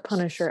the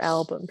Punisher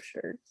album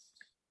shirt.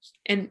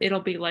 And it'll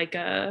be like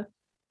a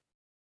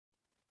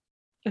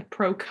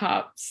pro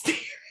cop.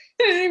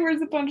 He wears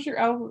the Punisher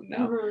album.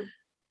 No. Mm-hmm.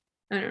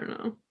 I don't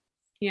know.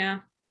 Yeah.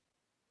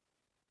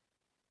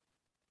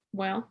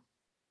 Well,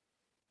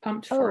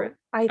 pumped for it.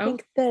 I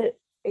think that.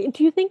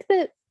 Do you think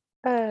that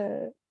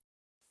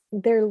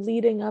they're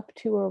leading up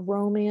to a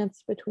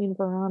romance between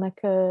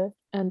Veronica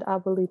and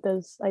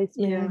Abuelita's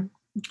Iceman?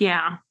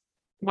 Yeah.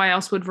 Why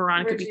else would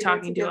Veronica be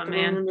talking to a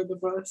man? Under the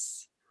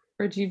bus.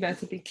 Reggie about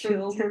to be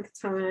killed.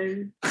 10th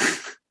time.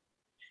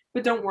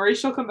 But don't worry,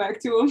 she'll come back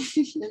to him.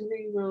 And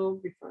he will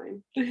be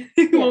fine. He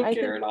won't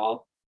care at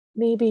all.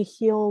 Maybe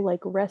he'll like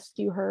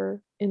rescue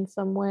her in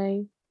some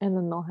way, and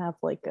then they'll have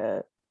like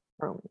a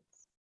romance.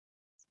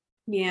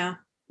 Yeah.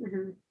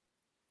 Mm-hmm.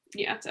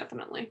 Yeah,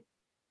 definitely.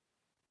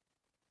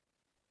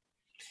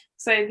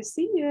 Excited to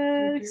see it.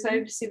 Mm-hmm.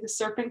 Excited to see the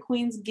Serpent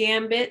Queen's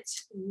gambit.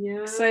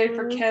 Yeah. Excited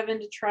for Kevin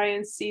to try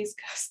and seize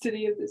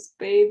custody of this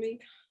baby.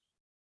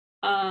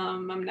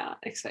 I'm not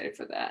excited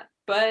for that,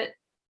 but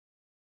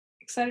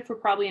excited for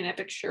probably an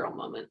epic Cheryl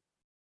moment.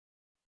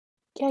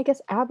 Yeah, I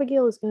guess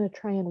Abigail is going to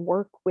try and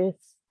work with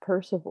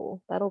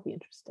Percival. That'll be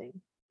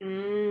interesting.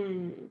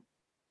 Because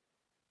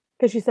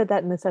she said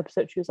that in this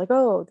episode. She was like,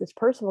 "Oh, this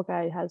Percival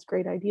guy has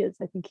great ideas.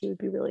 I think he would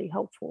be really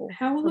helpful."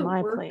 How will it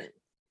work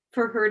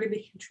for her to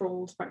be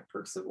controlled by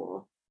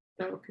Percival,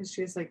 though? Because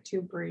she has like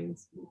two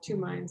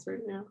minds right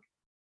now.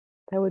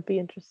 That would be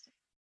interesting.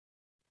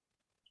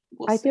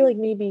 I feel like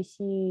maybe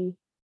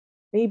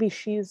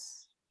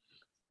she's.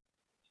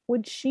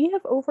 Would she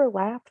have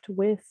overlapped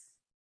with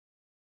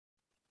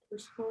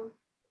Percival?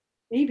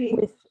 Maybe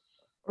with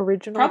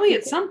original. Probably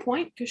at some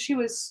point because she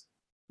was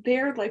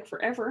there like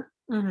forever.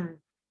 Mm-hmm.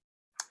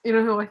 You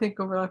know who I think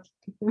overlapped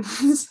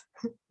with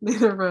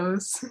Nana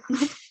Rose.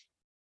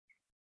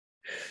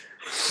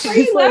 Why are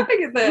you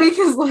laughing at that?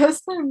 Because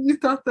last time you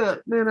thought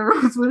that Nana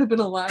Rose would have been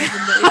alive in the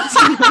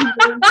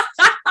 1800s.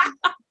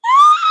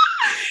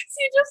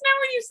 See, just now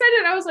when you said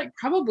it, I was like,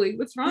 probably.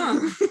 What's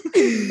wrong?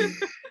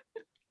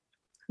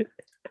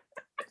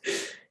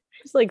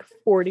 She's like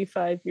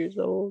 45 years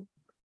old.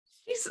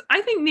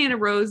 I think Nana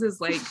Rose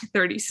is like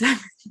 37.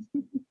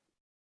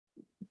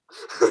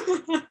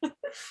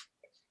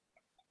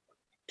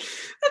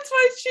 That's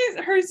why she's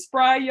her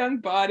spry young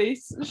body.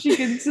 So she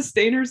can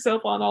sustain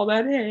herself on all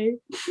that hay.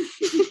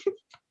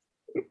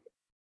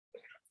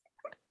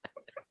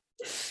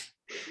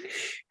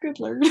 Good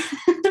Lord.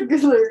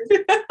 Good Lord.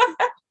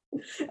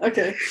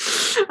 Okay.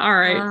 All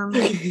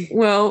right.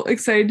 Well,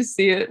 excited to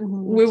see it.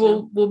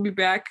 We'll be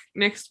back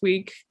next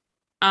week.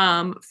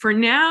 For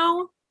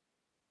now,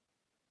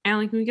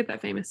 Alan, can we get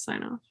that famous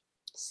sign off?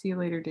 See you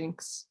later,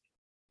 Dinks.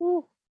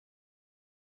 Ooh.